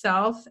at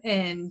myself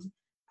and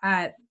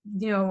at,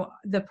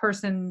 the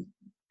person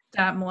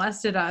that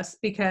molested us,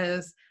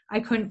 because I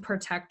couldn't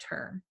protect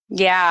her.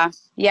 Yeah.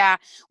 Yeah.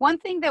 One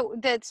thing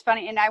that's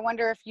funny, and I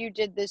wonder if you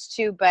did this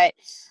too, but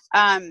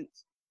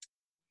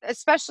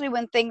especially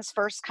when things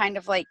first kind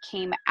of like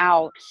came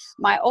out,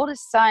 my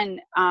oldest son,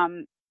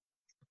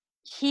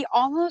 he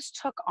almost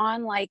took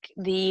on like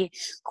the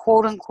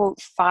quote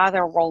unquote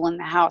father role in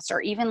the house,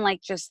 or even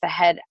like just the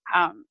head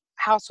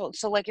household.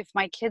 So like if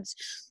my kids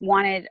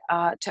wanted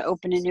to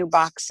open a new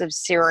box of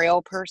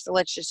cereal,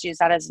 let's just use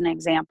that as an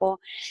example,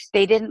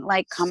 they didn't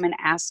like come and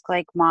ask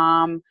like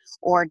mom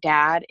or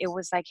dad. It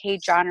was like, hey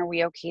John, are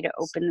we okay to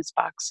open this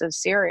box of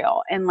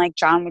cereal? And like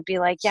John would be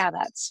like, yeah,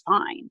 that's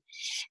fine.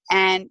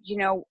 And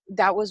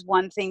that was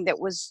one thing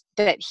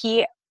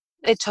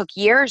it took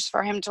years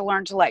for him to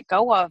learn to let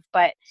go of.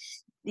 But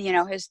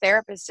his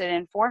therapist had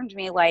informed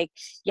me, like,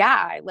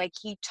 yeah, like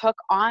he took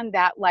on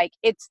that, like,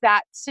 it's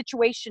that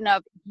situation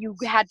of you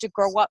had to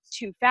grow up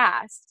too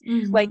fast.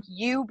 Mm-hmm. Like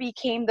you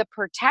became the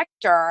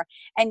protector,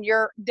 and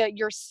your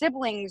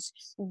siblings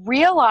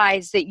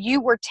realized that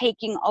you were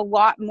taking a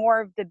lot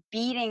more of the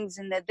beatings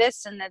and the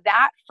this and the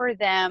that for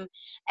them.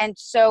 And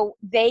so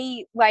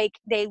they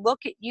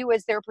look at you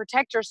as their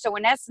protector. So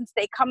in essence,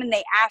 they come and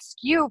they ask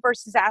you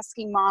versus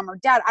asking mom or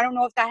dad. I don't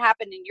know if that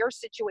happened in your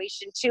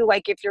situation too.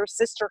 Like if your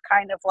sister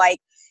kind of like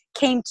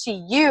came to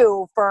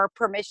you for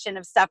permission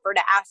of stuff, or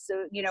to ask,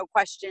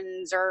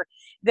 questions or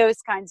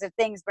those kinds of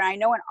things. But I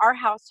know in our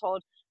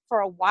household for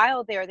a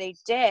while there, they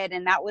did.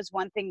 And that was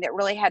one thing that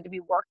really had to be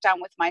worked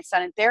on with my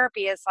son in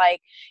therapy, is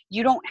like,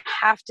 you don't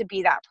have to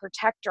be that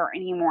protector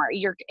anymore.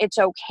 It's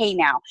okay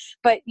now.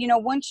 But,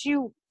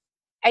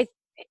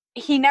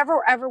 he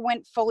never ever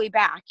went fully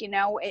back.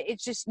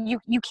 It's just, you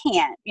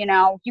can't,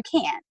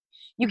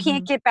 you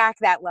can't get back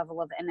that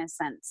level of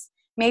innocence.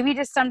 Maybe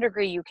to some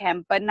degree you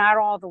can, but not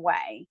all the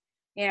way.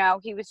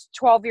 He was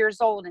 12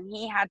 years old and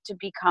he had to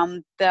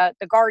become the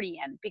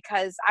guardian,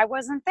 because I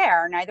wasn't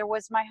there. Neither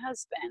was my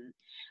husband.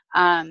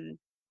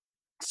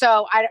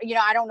 So I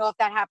don't know if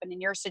that happened in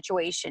your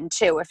situation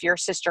too, if your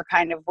sister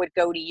kind of would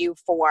go to you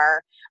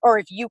or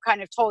if you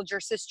kind of told your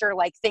sister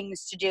like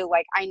things to do,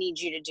 like, I need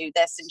you to do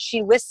this, and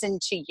she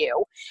listened to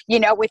you,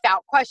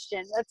 without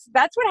question.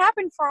 That's what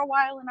happened for a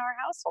while in our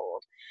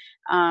household,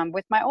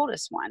 with my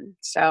oldest one.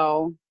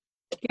 So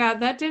yeah,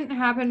 that didn't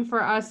happen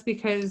for us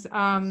because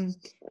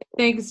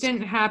things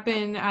didn't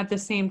happen at the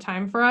same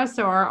time for us.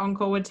 So our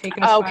uncle would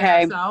take us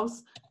by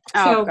ourselves.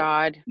 Oh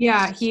God.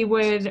 Yeah, he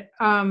would,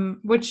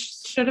 which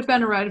should have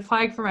been a red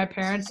flag for my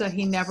parents, that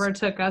he never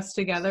took us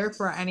together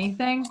for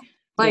anything.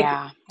 Like,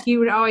 he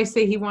would always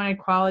say he wanted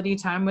quality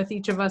time with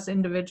each of us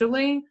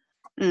individually.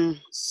 But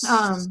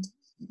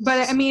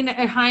I mean,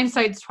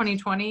 hindsight's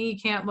 2020. You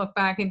can't look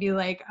back and be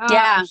like,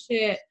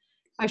 shit,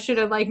 I should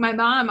have, like, my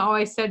mom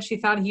always said she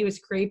thought he was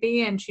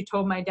creepy, and she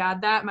told my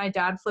dad that. My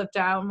dad flipped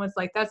out and was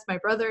like, that's my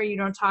brother. You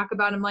don't talk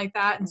about him like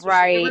that. And so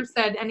she never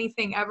said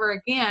anything ever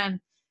again.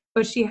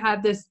 But she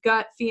had this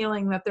gut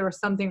feeling that there was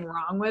something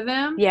wrong with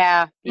him.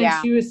 Yeah.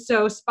 And she was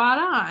so spot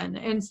on.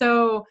 And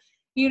so,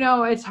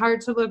 it's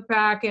hard to look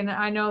back. And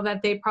I know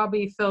that they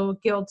probably feel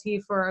guilty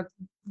for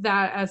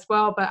that as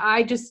well. But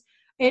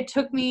it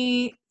took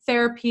me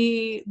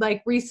therapy,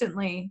 like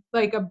recently,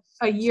 like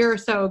a year or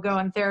so ago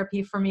in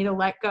therapy, for me to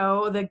let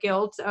go of the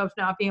guilt of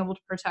not being able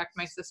to protect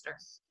my sister.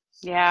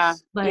 Yeah.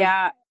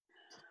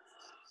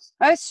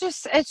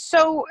 It's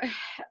so,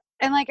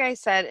 and like I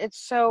said, it's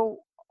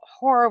so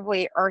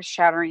horribly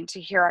earth-shattering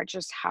to hear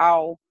just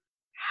how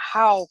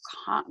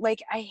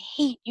like, I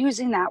hate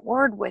using that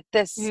word with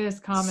this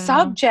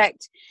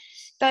subject,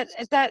 that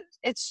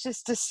it's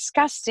just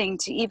disgusting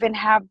to even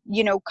have,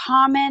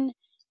 common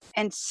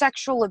and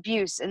sexual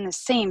abuse in the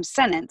same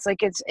sentence.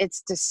 Like,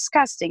 it's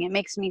disgusting. It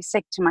makes me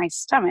sick to my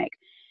stomach.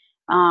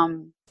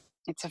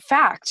 It's a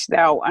fact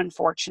though,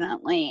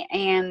 unfortunately.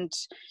 And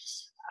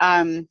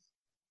I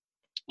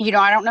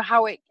don't know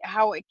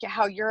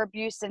how your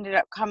abuse ended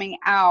up coming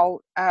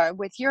out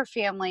with your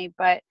family,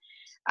 but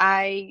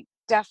I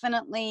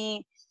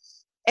definitely,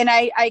 and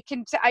I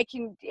can,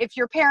 if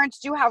your parents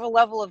do have a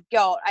level of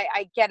guilt,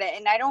 I get it.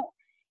 And I don't,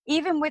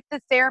 even with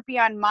the therapy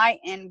on my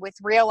end, with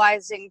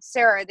realizing,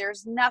 Sarah,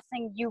 there's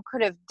nothing you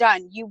could have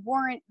done. You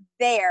weren't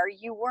there.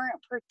 You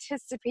weren't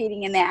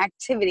participating in the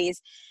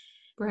activities.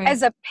 Right.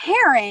 As a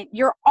parent,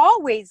 you're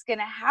always going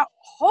to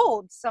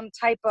hold some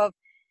type of,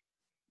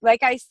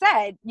 like I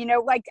said,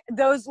 like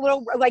those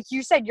little, like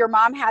you said, your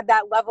mom had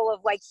that level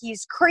of like,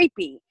 he's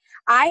creepy.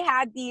 I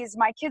had these,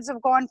 my kids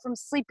have gone from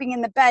sleeping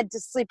in the bed to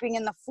sleeping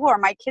in the floor.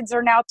 My kids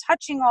are now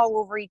touching all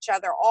over each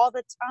other all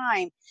the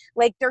time.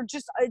 Like they're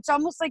just, it's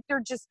almost like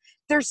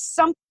there's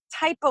some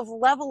type of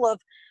level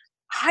of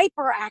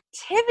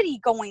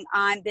hyperactivity going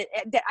on that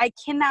I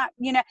cannot,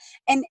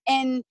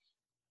 and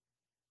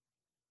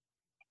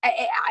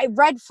I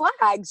red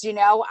flags,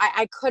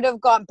 I could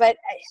have gone, but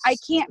I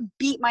can't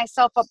beat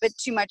myself up it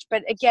too much.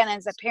 But again,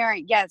 as a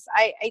parent, yes,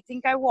 I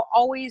think I will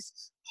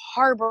always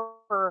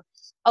harbor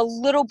a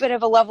little bit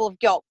of a level of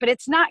guilt, but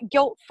it's not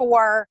guilt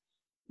for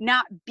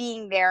not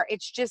being there.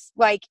 It's just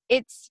like,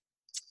 it's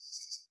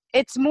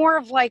more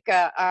of like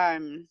a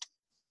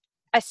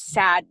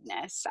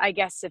sadness, I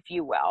guess, if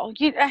you will.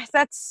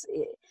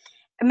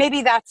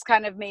 That's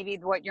kind of maybe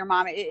what your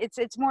mom,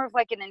 it's more of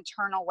like an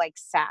internal like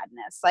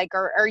sadness, like,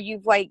 or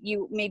you've like,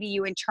 you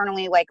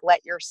internally like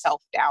let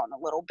yourself down a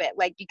little bit,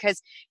 like,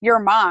 because your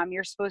mom,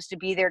 you're supposed to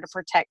be there to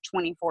protect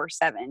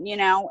 24/7,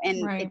 and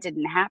it Right.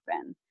 didn't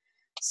happen.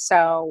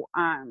 So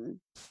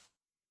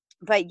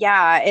but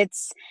yeah,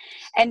 it's,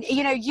 and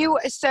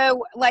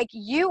so like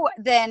you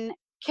then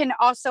can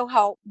also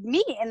help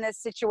me in this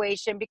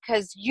situation,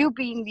 because you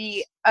being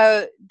the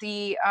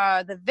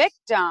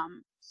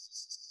victim,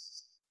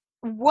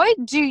 what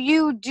do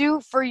you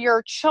do for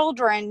your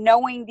children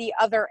knowing the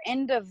other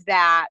end of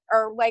that?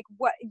 Or like,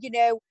 what,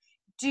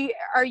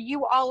 are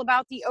you all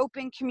about the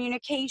open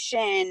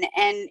communication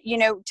and,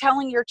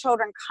 telling your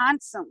children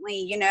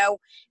constantly,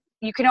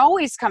 you can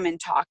always come and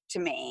talk to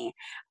me?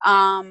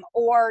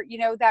 Or,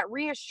 that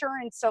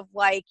reassurance of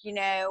like,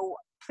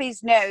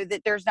 please know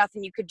that there's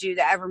nothing you could do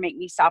to ever make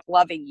me stop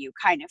loving you,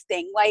 kind of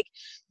thing. Like,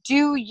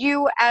 do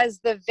you, as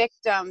the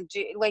victim,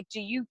 do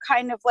you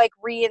kind of like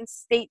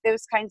reinstate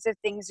those kinds of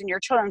things in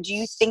your children? Do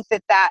you think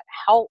that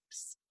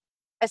helps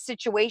a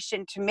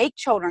situation to make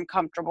children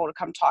comfortable to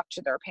come talk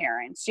to their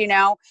parents?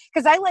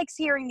 Because I like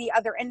hearing the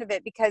other end of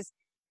it, because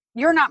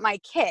you're not my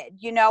kid.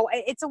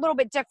 It's a little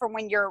bit different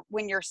when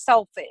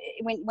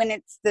when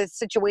it's the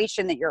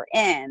situation that you're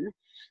in.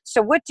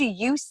 So what do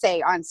you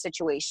say on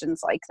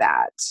situations like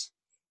that?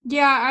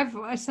 Yeah,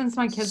 since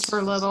my kids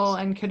were little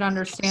and could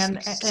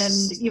understand,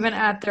 and even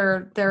at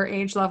their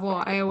age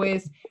level, I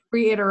always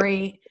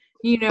reiterate,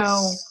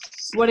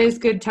 what is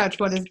good touch,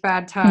 what is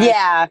bad touch.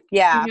 Yeah,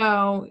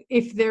 yeah.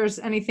 If there's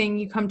anything,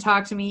 you come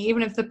talk to me,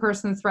 even if the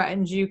person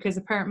threatens you, because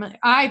apparently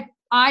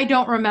I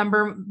don't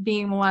remember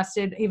being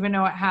molested, even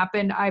though it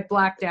happened. I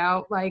blacked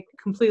out, like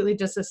completely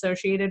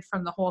disassociated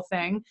from the whole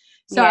thing.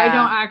 So I Yeah.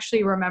 don't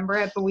actually remember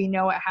it, but we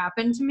know it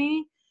happened to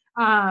me.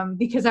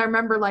 Because I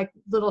remember like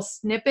little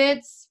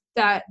snippets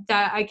that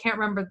I can't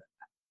remember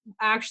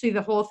actually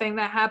the whole thing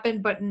that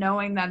happened, but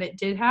knowing that it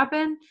did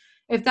happen,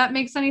 if that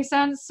makes any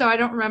sense. So I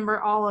don't remember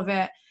all of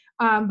it.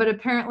 But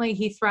apparently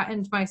he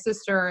threatened my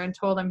sister and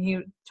he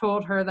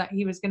told her that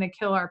he was going to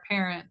kill our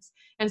parents.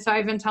 And so I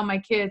even tell my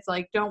kids,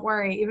 like, don't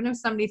worry, even if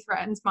somebody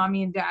threatens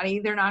mommy and daddy,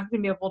 they're not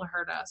going to be able to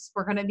hurt us.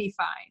 We're going to be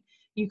fine.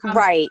 You come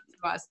Right.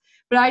 to us.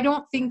 But I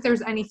don't think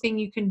there's anything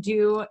you can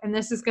do, and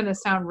this is going to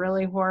sound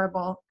really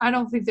horrible. I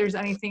don't think there's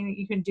anything that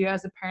you can do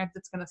as a parent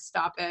that's going to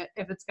stop it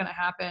if it's going to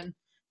happen.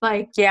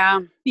 Like, Yeah.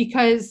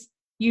 because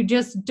you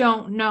just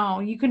don't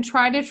know. You can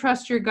try to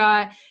trust your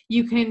gut.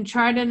 You can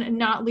try to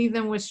not leave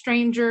them with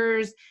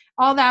strangers,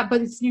 all that,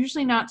 but it's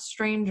usually not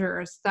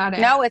strangers that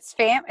No, it's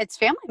family it's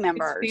family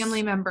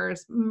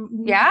members. members.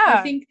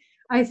 Yeah.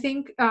 I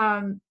think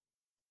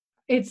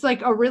it's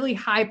like a really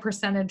high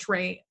percentage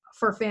rate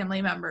for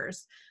family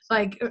members.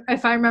 Like,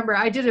 if I remember,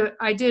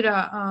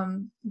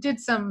 did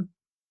some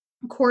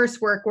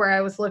coursework where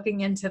I was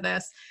looking into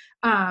this.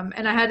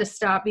 And I had to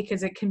stop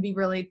because it can be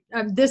really,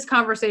 this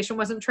conversation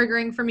wasn't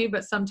triggering for me,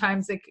 but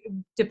sometimes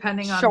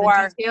depending on the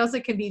Sure. details,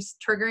 it can be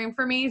triggering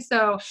for me.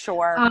 So,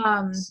 Sure.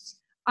 um,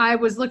 I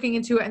was looking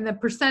into it, and the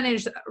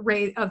percentage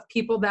rate of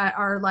people that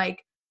are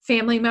like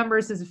family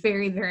members is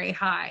very, very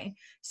high. Yeah.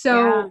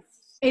 So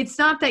it's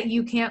not that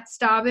you can't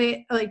stop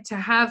it, like, to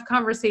have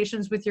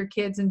conversations with your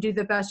kids and do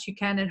the best you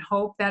can and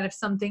hope that if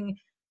something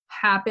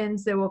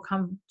happens, they will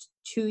come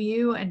to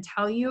you and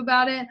tell you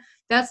about it.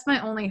 That's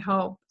my only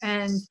hope.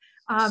 And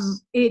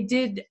it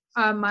did,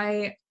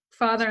 my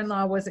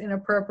father-in-law was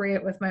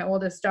inappropriate with my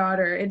oldest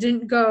daughter. It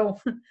didn't go,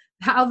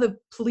 how the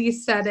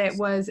police said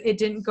it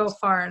didn't go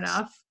far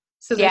enough.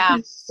 So Yeah.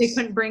 they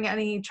couldn't bring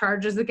any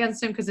charges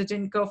against him because it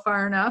didn't go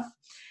far enough.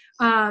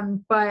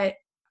 But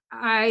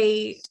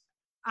I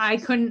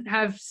couldn't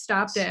have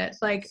stopped it.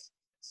 Like,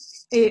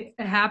 it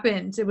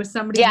happened. It was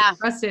somebody we Yeah.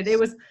 trusted. It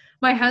was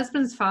my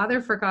husband's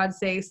father, for God's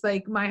sakes.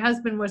 Like, my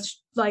husband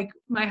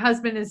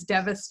is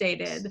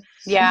devastated. And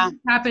Yeah. it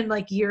happened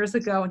like years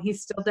ago, and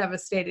he's still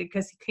devastated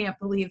because he can't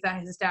believe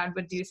that his dad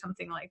would do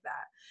something like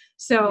that.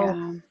 So,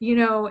 Yeah.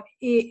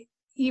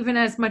 even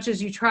as much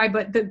as you try.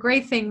 But the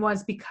great thing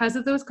was, because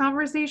of those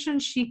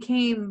conversations, she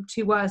came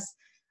to us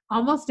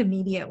almost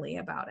immediately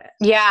about it.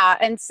 Yeah.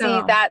 And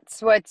see,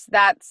 So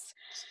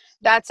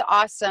that's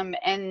awesome.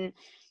 And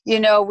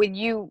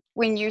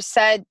when you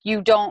said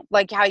you don't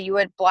like how you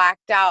had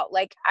blacked out,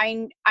 like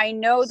I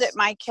know that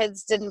my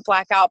kids didn't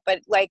black out,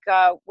 but like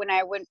when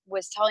I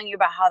was telling you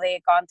about how they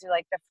had gone through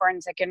like the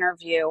forensic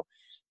interview,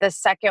 the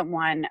second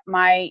one,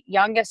 my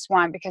youngest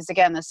one, because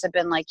again, this had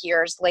been like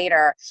years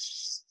later,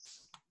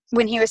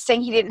 when he was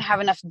saying he didn't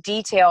have enough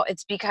detail,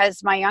 it's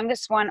because my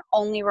youngest one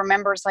only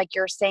remembers, like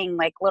you're saying,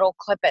 like little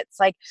clippets.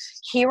 Like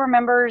he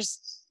remembers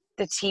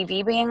the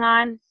TV being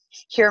on.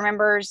 He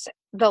remembers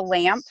the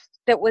lamp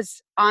that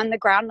was on the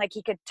ground. Like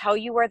he could tell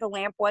you where the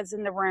lamp was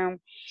in the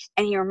room,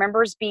 and he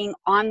remembers being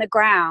on the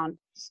ground,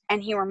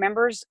 and he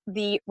remembers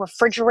the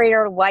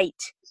refrigerator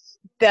light,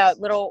 the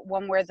little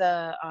one where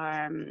the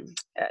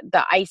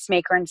ice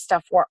maker and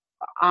stuff were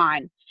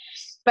on.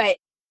 But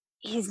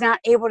he's not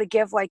able to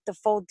give like the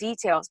full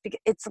details, because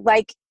it's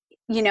like,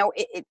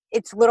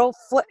 it's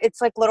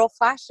it's like little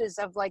flashes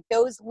of like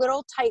those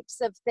little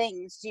types of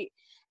things.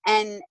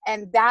 And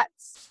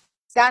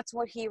that's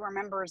what he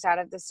remembers out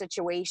of the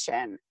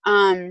situation.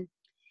 And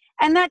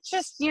that's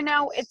just,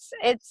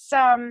 it's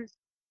a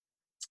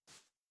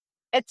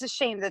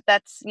shame that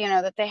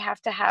they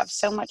have to have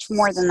so much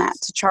more than that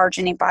to charge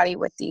anybody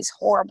with these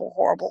horrible,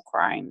 horrible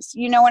crimes.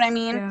 You know what I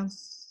mean? yeah.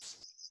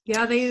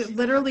 Yeah, they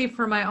literally,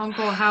 for my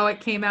uncle, how it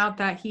came out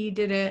that he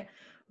did it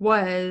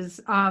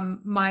was,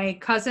 my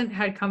cousin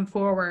had come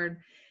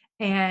forward,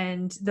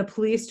 and the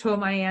police told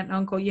my aunt and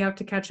uncle, you have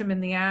to catch him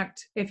in the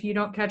act. If you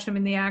don't catch him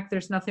in the act,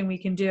 there's nothing we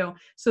can do.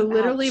 So Oh,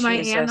 literally my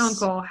aunt and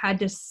Jesus. uncle had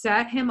to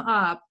set him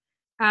up,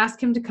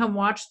 ask him to come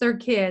watch their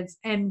kids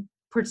and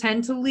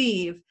pretend to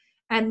leave,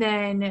 and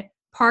then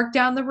park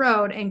down the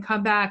road and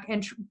come back.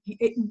 And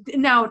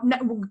now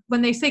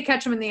when they say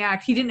catch him in the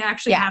act, he didn't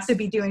actually have to Yes.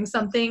 be doing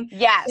something.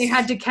 Yes. They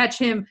had to catch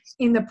him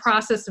in the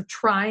process of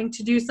trying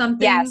to do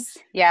something. Yes.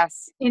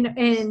 Yes.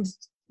 And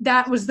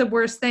that was the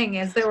worst thing,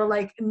 is they were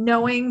like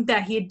knowing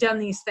that he had done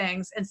these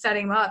things and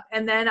setting him up.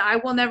 And then I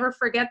will never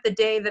forget the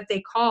day that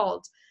they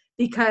called,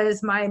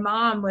 because my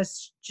mom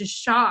was just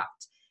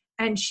shocked,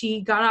 and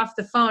she got off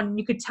the phone and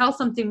you could tell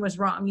something was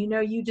wrong.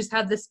 You just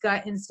had this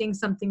gut instinct,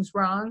 something's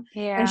wrong.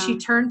 Yeah. And she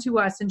turned to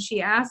us and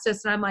she asked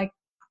us, and I'm like,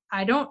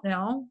 I don't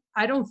know.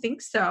 I don't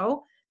think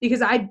so,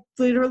 because I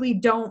literally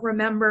don't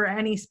remember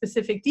any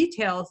specific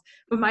details.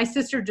 But my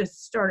sister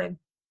just started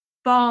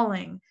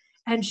bawling,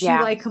 and she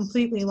like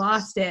completely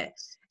lost it.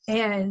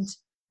 And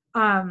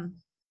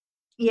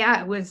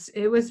yeah, it was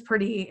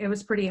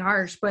pretty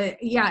harsh.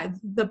 But yeah,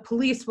 the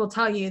police will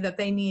tell you that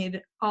they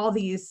need all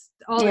this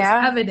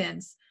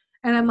evidence.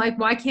 And I'm like,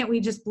 why can't we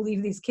just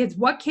believe these kids?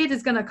 What kid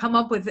is going to come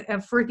up with a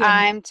freaking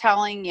I'm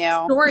telling you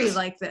story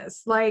like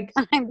this, like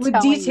with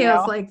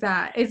details like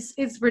that?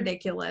 It's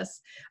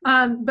ridiculous.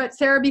 But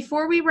Sarah,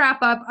 before we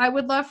wrap up, I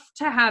would love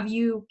to have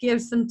you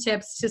give some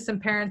tips to some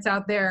parents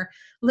out there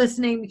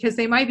listening, because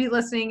they might be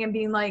listening and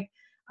being like,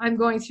 I'm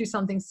going through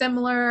something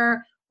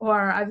similar,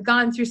 or I've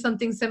gone through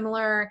something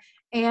similar,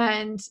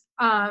 and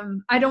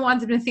I don't want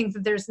them to think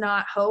that there's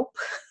not hope.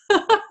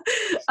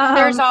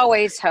 There's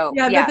always hope.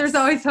 Yeah, yes. that there's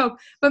always hope.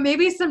 But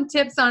maybe some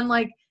tips on,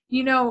 like,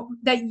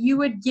 that you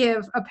would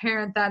give a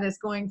parent that is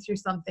going through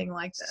something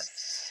like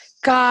this.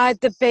 God,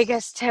 the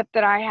biggest tip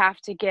that I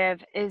have to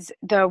give is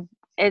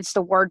it's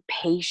the word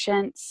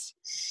patience.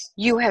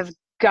 You have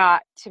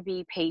got to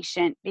be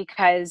patient,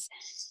 because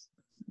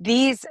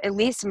at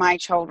least my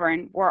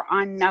children, were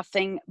on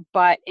nothing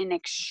but an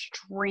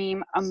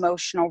extreme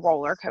emotional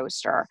roller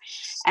coaster.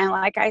 And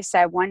like I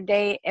said, one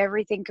day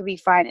everything could be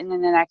fine, and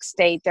then the next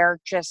day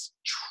they're just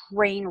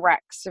train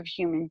wrecks of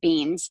human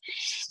beings.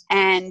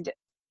 And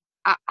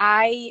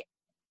I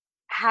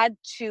had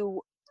to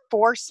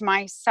force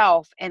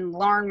myself and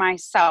learn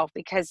myself,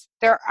 because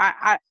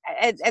at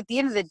the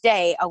end of the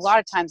day, a lot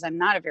of times I'm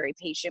not a very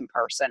patient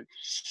person,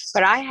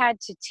 but I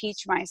had to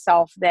teach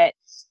myself that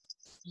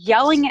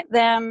yelling at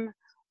them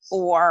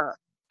or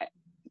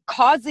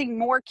causing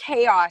more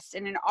chaos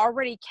in an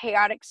already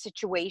chaotic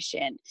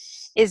situation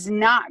is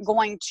not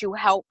going to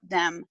help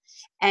them.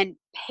 And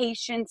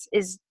patience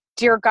is,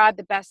 dear God,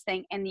 the best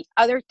thing. And the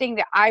other thing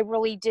that I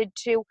really did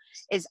too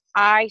is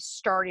I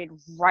started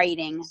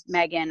writing,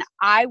 Megan.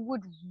 I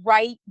would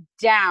write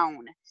down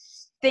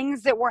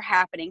things that were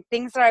happening,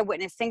 things that I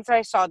witnessed, things that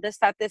I saw, this,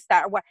 that,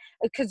 or what,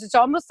 because it's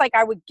almost like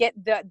I would get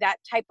that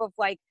type of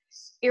like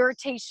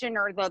irritation,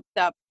 or the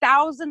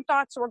 1,000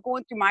 thoughts that were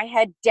going through my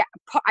head.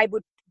 I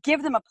would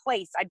give them a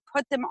place. I'd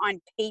put them on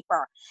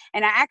paper.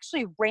 And I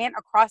actually ran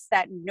across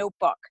that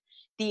notebook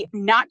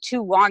not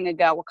too long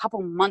ago, a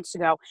couple months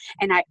ago,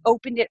 and I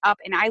opened it up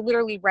and I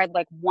literally read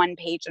like one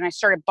page, and I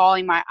started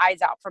bawling my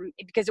eyes out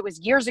because it was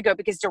years ago.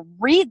 Because to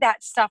read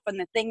that stuff and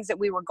the things that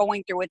we were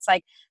going through, it's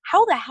like,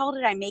 how the hell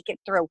did I make it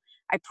through?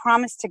 I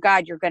promise to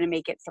God, you're going to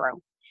make it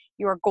through.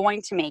 You are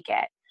going to make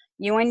it.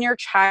 You and your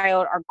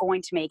child are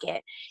going to make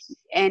it.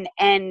 And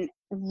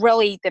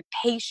really, the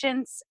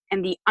patience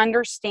and the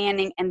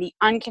understanding and the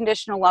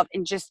unconditional love,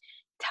 and just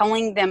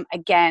telling them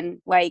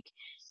again, like,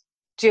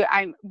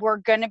 we're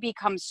going to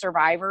become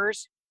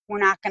survivors. We're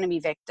not going to be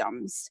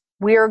victims.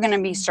 We're going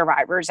to be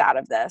survivors out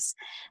of this.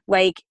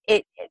 Like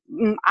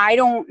I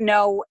don't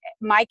know,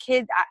 my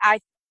kids, I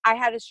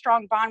had a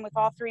strong bond with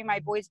all three of my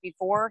boys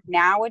before.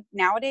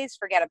 Nowadays,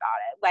 forget about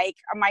it. Like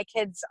my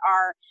kids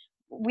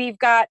we've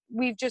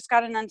just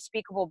got an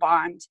unspeakable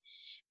bond.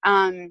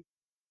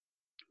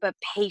 But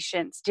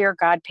patience, dear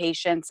God,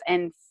 patience,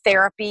 and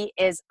therapy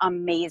is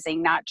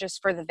amazing, not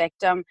just for the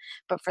victim,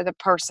 but for the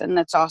person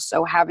that's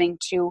also having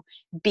to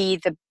be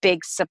the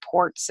big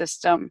support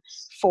system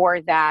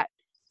for that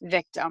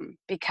victim,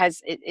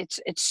 because it's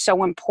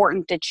so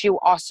important that you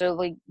also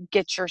like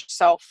get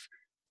yourself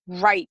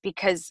right,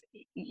 because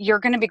you're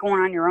going to be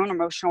going on your own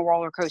emotional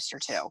roller coaster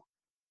too.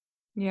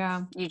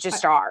 Yeah. You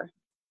just are.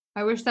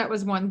 I wish that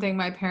was one thing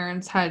my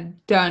parents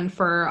had done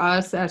for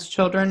us as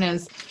children,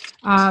 is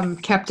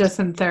kept us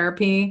in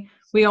therapy.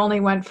 We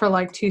only went for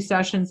like 2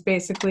 sessions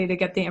basically to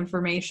get the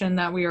information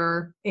that we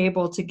were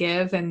able to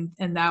give, and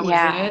that was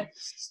it.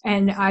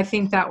 And I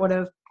think that would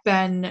have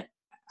been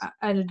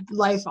a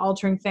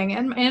life-altering thing.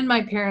 And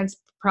my parents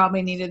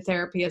probably needed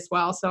therapy as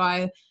well. So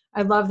I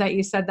love that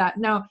you said that.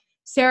 Now,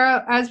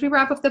 Sarah, as we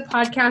wrap up the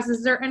podcast,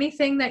 is there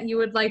anything that you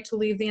would like to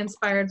leave the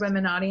Inspired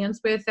Women audience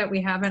with that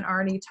we haven't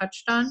already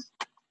touched on?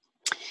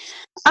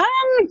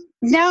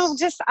 No,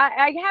 just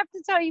I have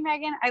to tell you,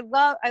 Megan, I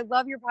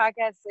love your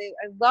podcast.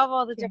 I love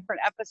all the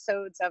different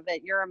episodes of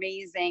it. You're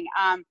amazing.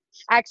 I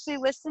actually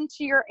listened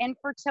to your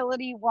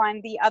infertility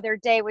one the other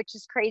day, which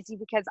is crazy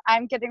because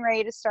I'm getting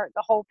ready to start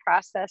the whole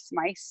process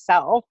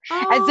myself.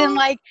 As in,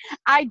 like,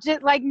 I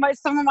just like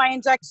some of my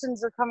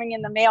injections are coming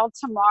in the mail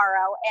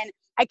tomorrow, and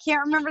I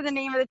can't remember the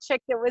name of the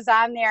chick that was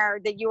on there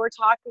that you were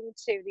talking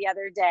to the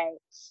other day,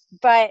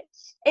 but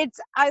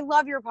I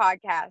love your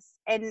podcast,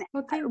 and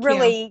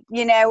really,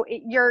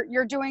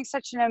 you're doing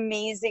such an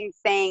amazing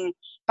thing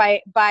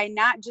by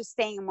not just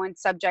staying in one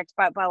subject,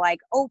 but by like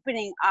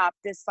opening up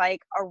this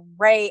like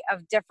array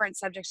of different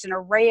subjects, an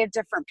array of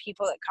different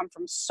people that come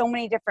from so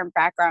many different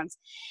backgrounds.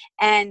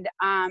 And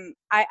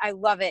I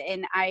love it.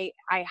 And I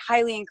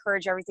highly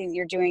encourage everything that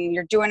you're doing, and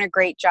you're doing a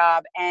great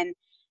job. And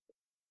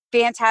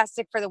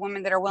fantastic for the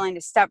women that are willing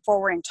to step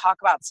forward and talk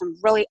about some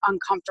really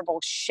uncomfortable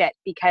shit,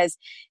 because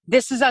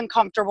this is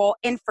uncomfortable.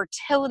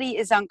 Infertility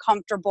is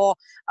uncomfortable.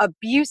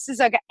 Abuse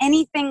is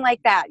anything like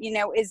that,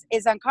 is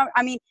uncomfortable.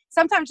 I mean,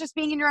 sometimes just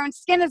being in your own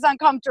skin is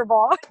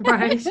uncomfortable.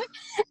 Right.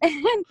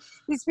 And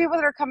these people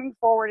that are coming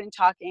forward and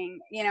talking,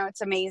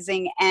 it's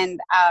amazing. And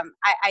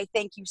I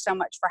thank you so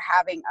much for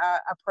having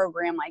a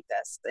program like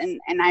this.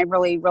 And I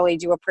really, really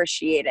do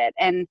appreciate it.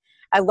 And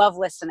I love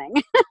listening.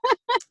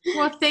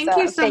 Well, thank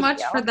you so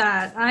much for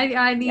that.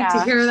 I need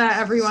to hear that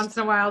every once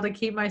in a while to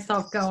keep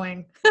myself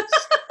going.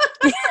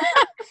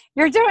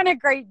 You're doing a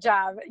great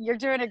job.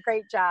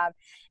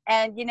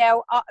 And,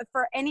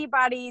 for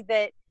anybody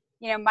that,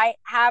 might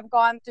have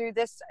gone through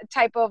this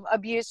type of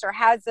abuse or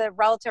has a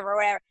relative or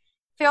whatever,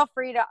 feel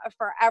free to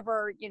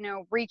forever,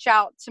 reach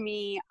out to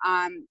me,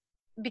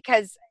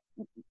 because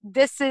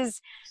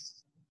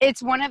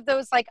it's one of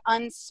those like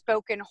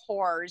unspoken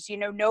horrors.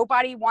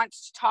 Nobody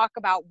wants to talk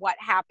about what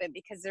happened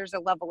because there's a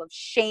level of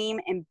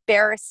shame,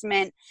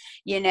 embarrassment,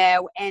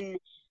 and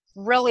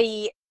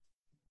really,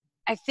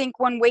 I think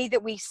one way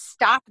that we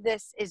stop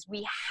this is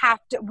we have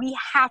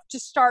to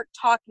start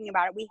talking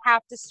about it. We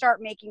have to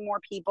start making more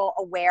people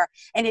aware.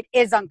 And it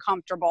is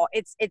uncomfortable.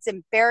 It's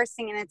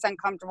embarrassing and it's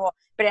uncomfortable,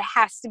 but it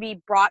has to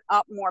be brought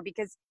up more,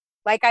 because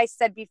like I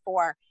said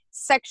before,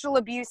 sexual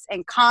abuse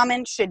and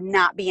common should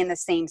not be in the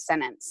same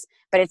sentence,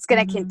 but it's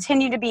going to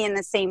continue to be in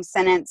the same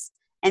sentence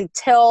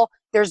until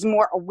there's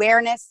more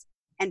awareness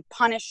and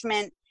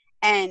punishment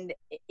and,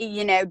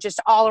 just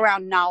all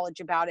around knowledge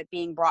about it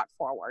being brought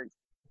forward.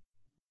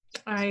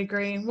 I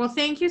agree. Well,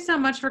 thank you so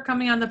much for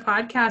coming on the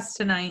podcast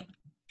tonight.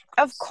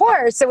 Of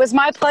course. It was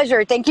my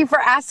pleasure. Thank you for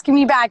asking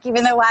me back,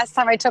 even though last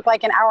time I took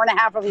like an hour and a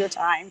half of your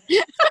time.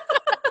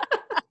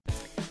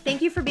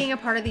 Thank you for being a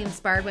part of the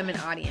Inspired Women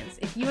audience.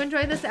 If you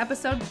enjoyed this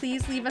episode,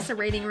 please leave us a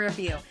rating and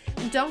review.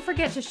 And don't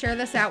forget to share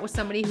this out with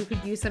somebody who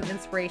could use some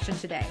inspiration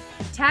today.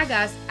 Tag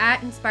us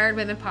at Inspired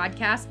Women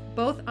Podcast,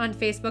 both on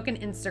Facebook and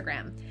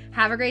Instagram.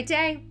 Have a great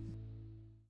day.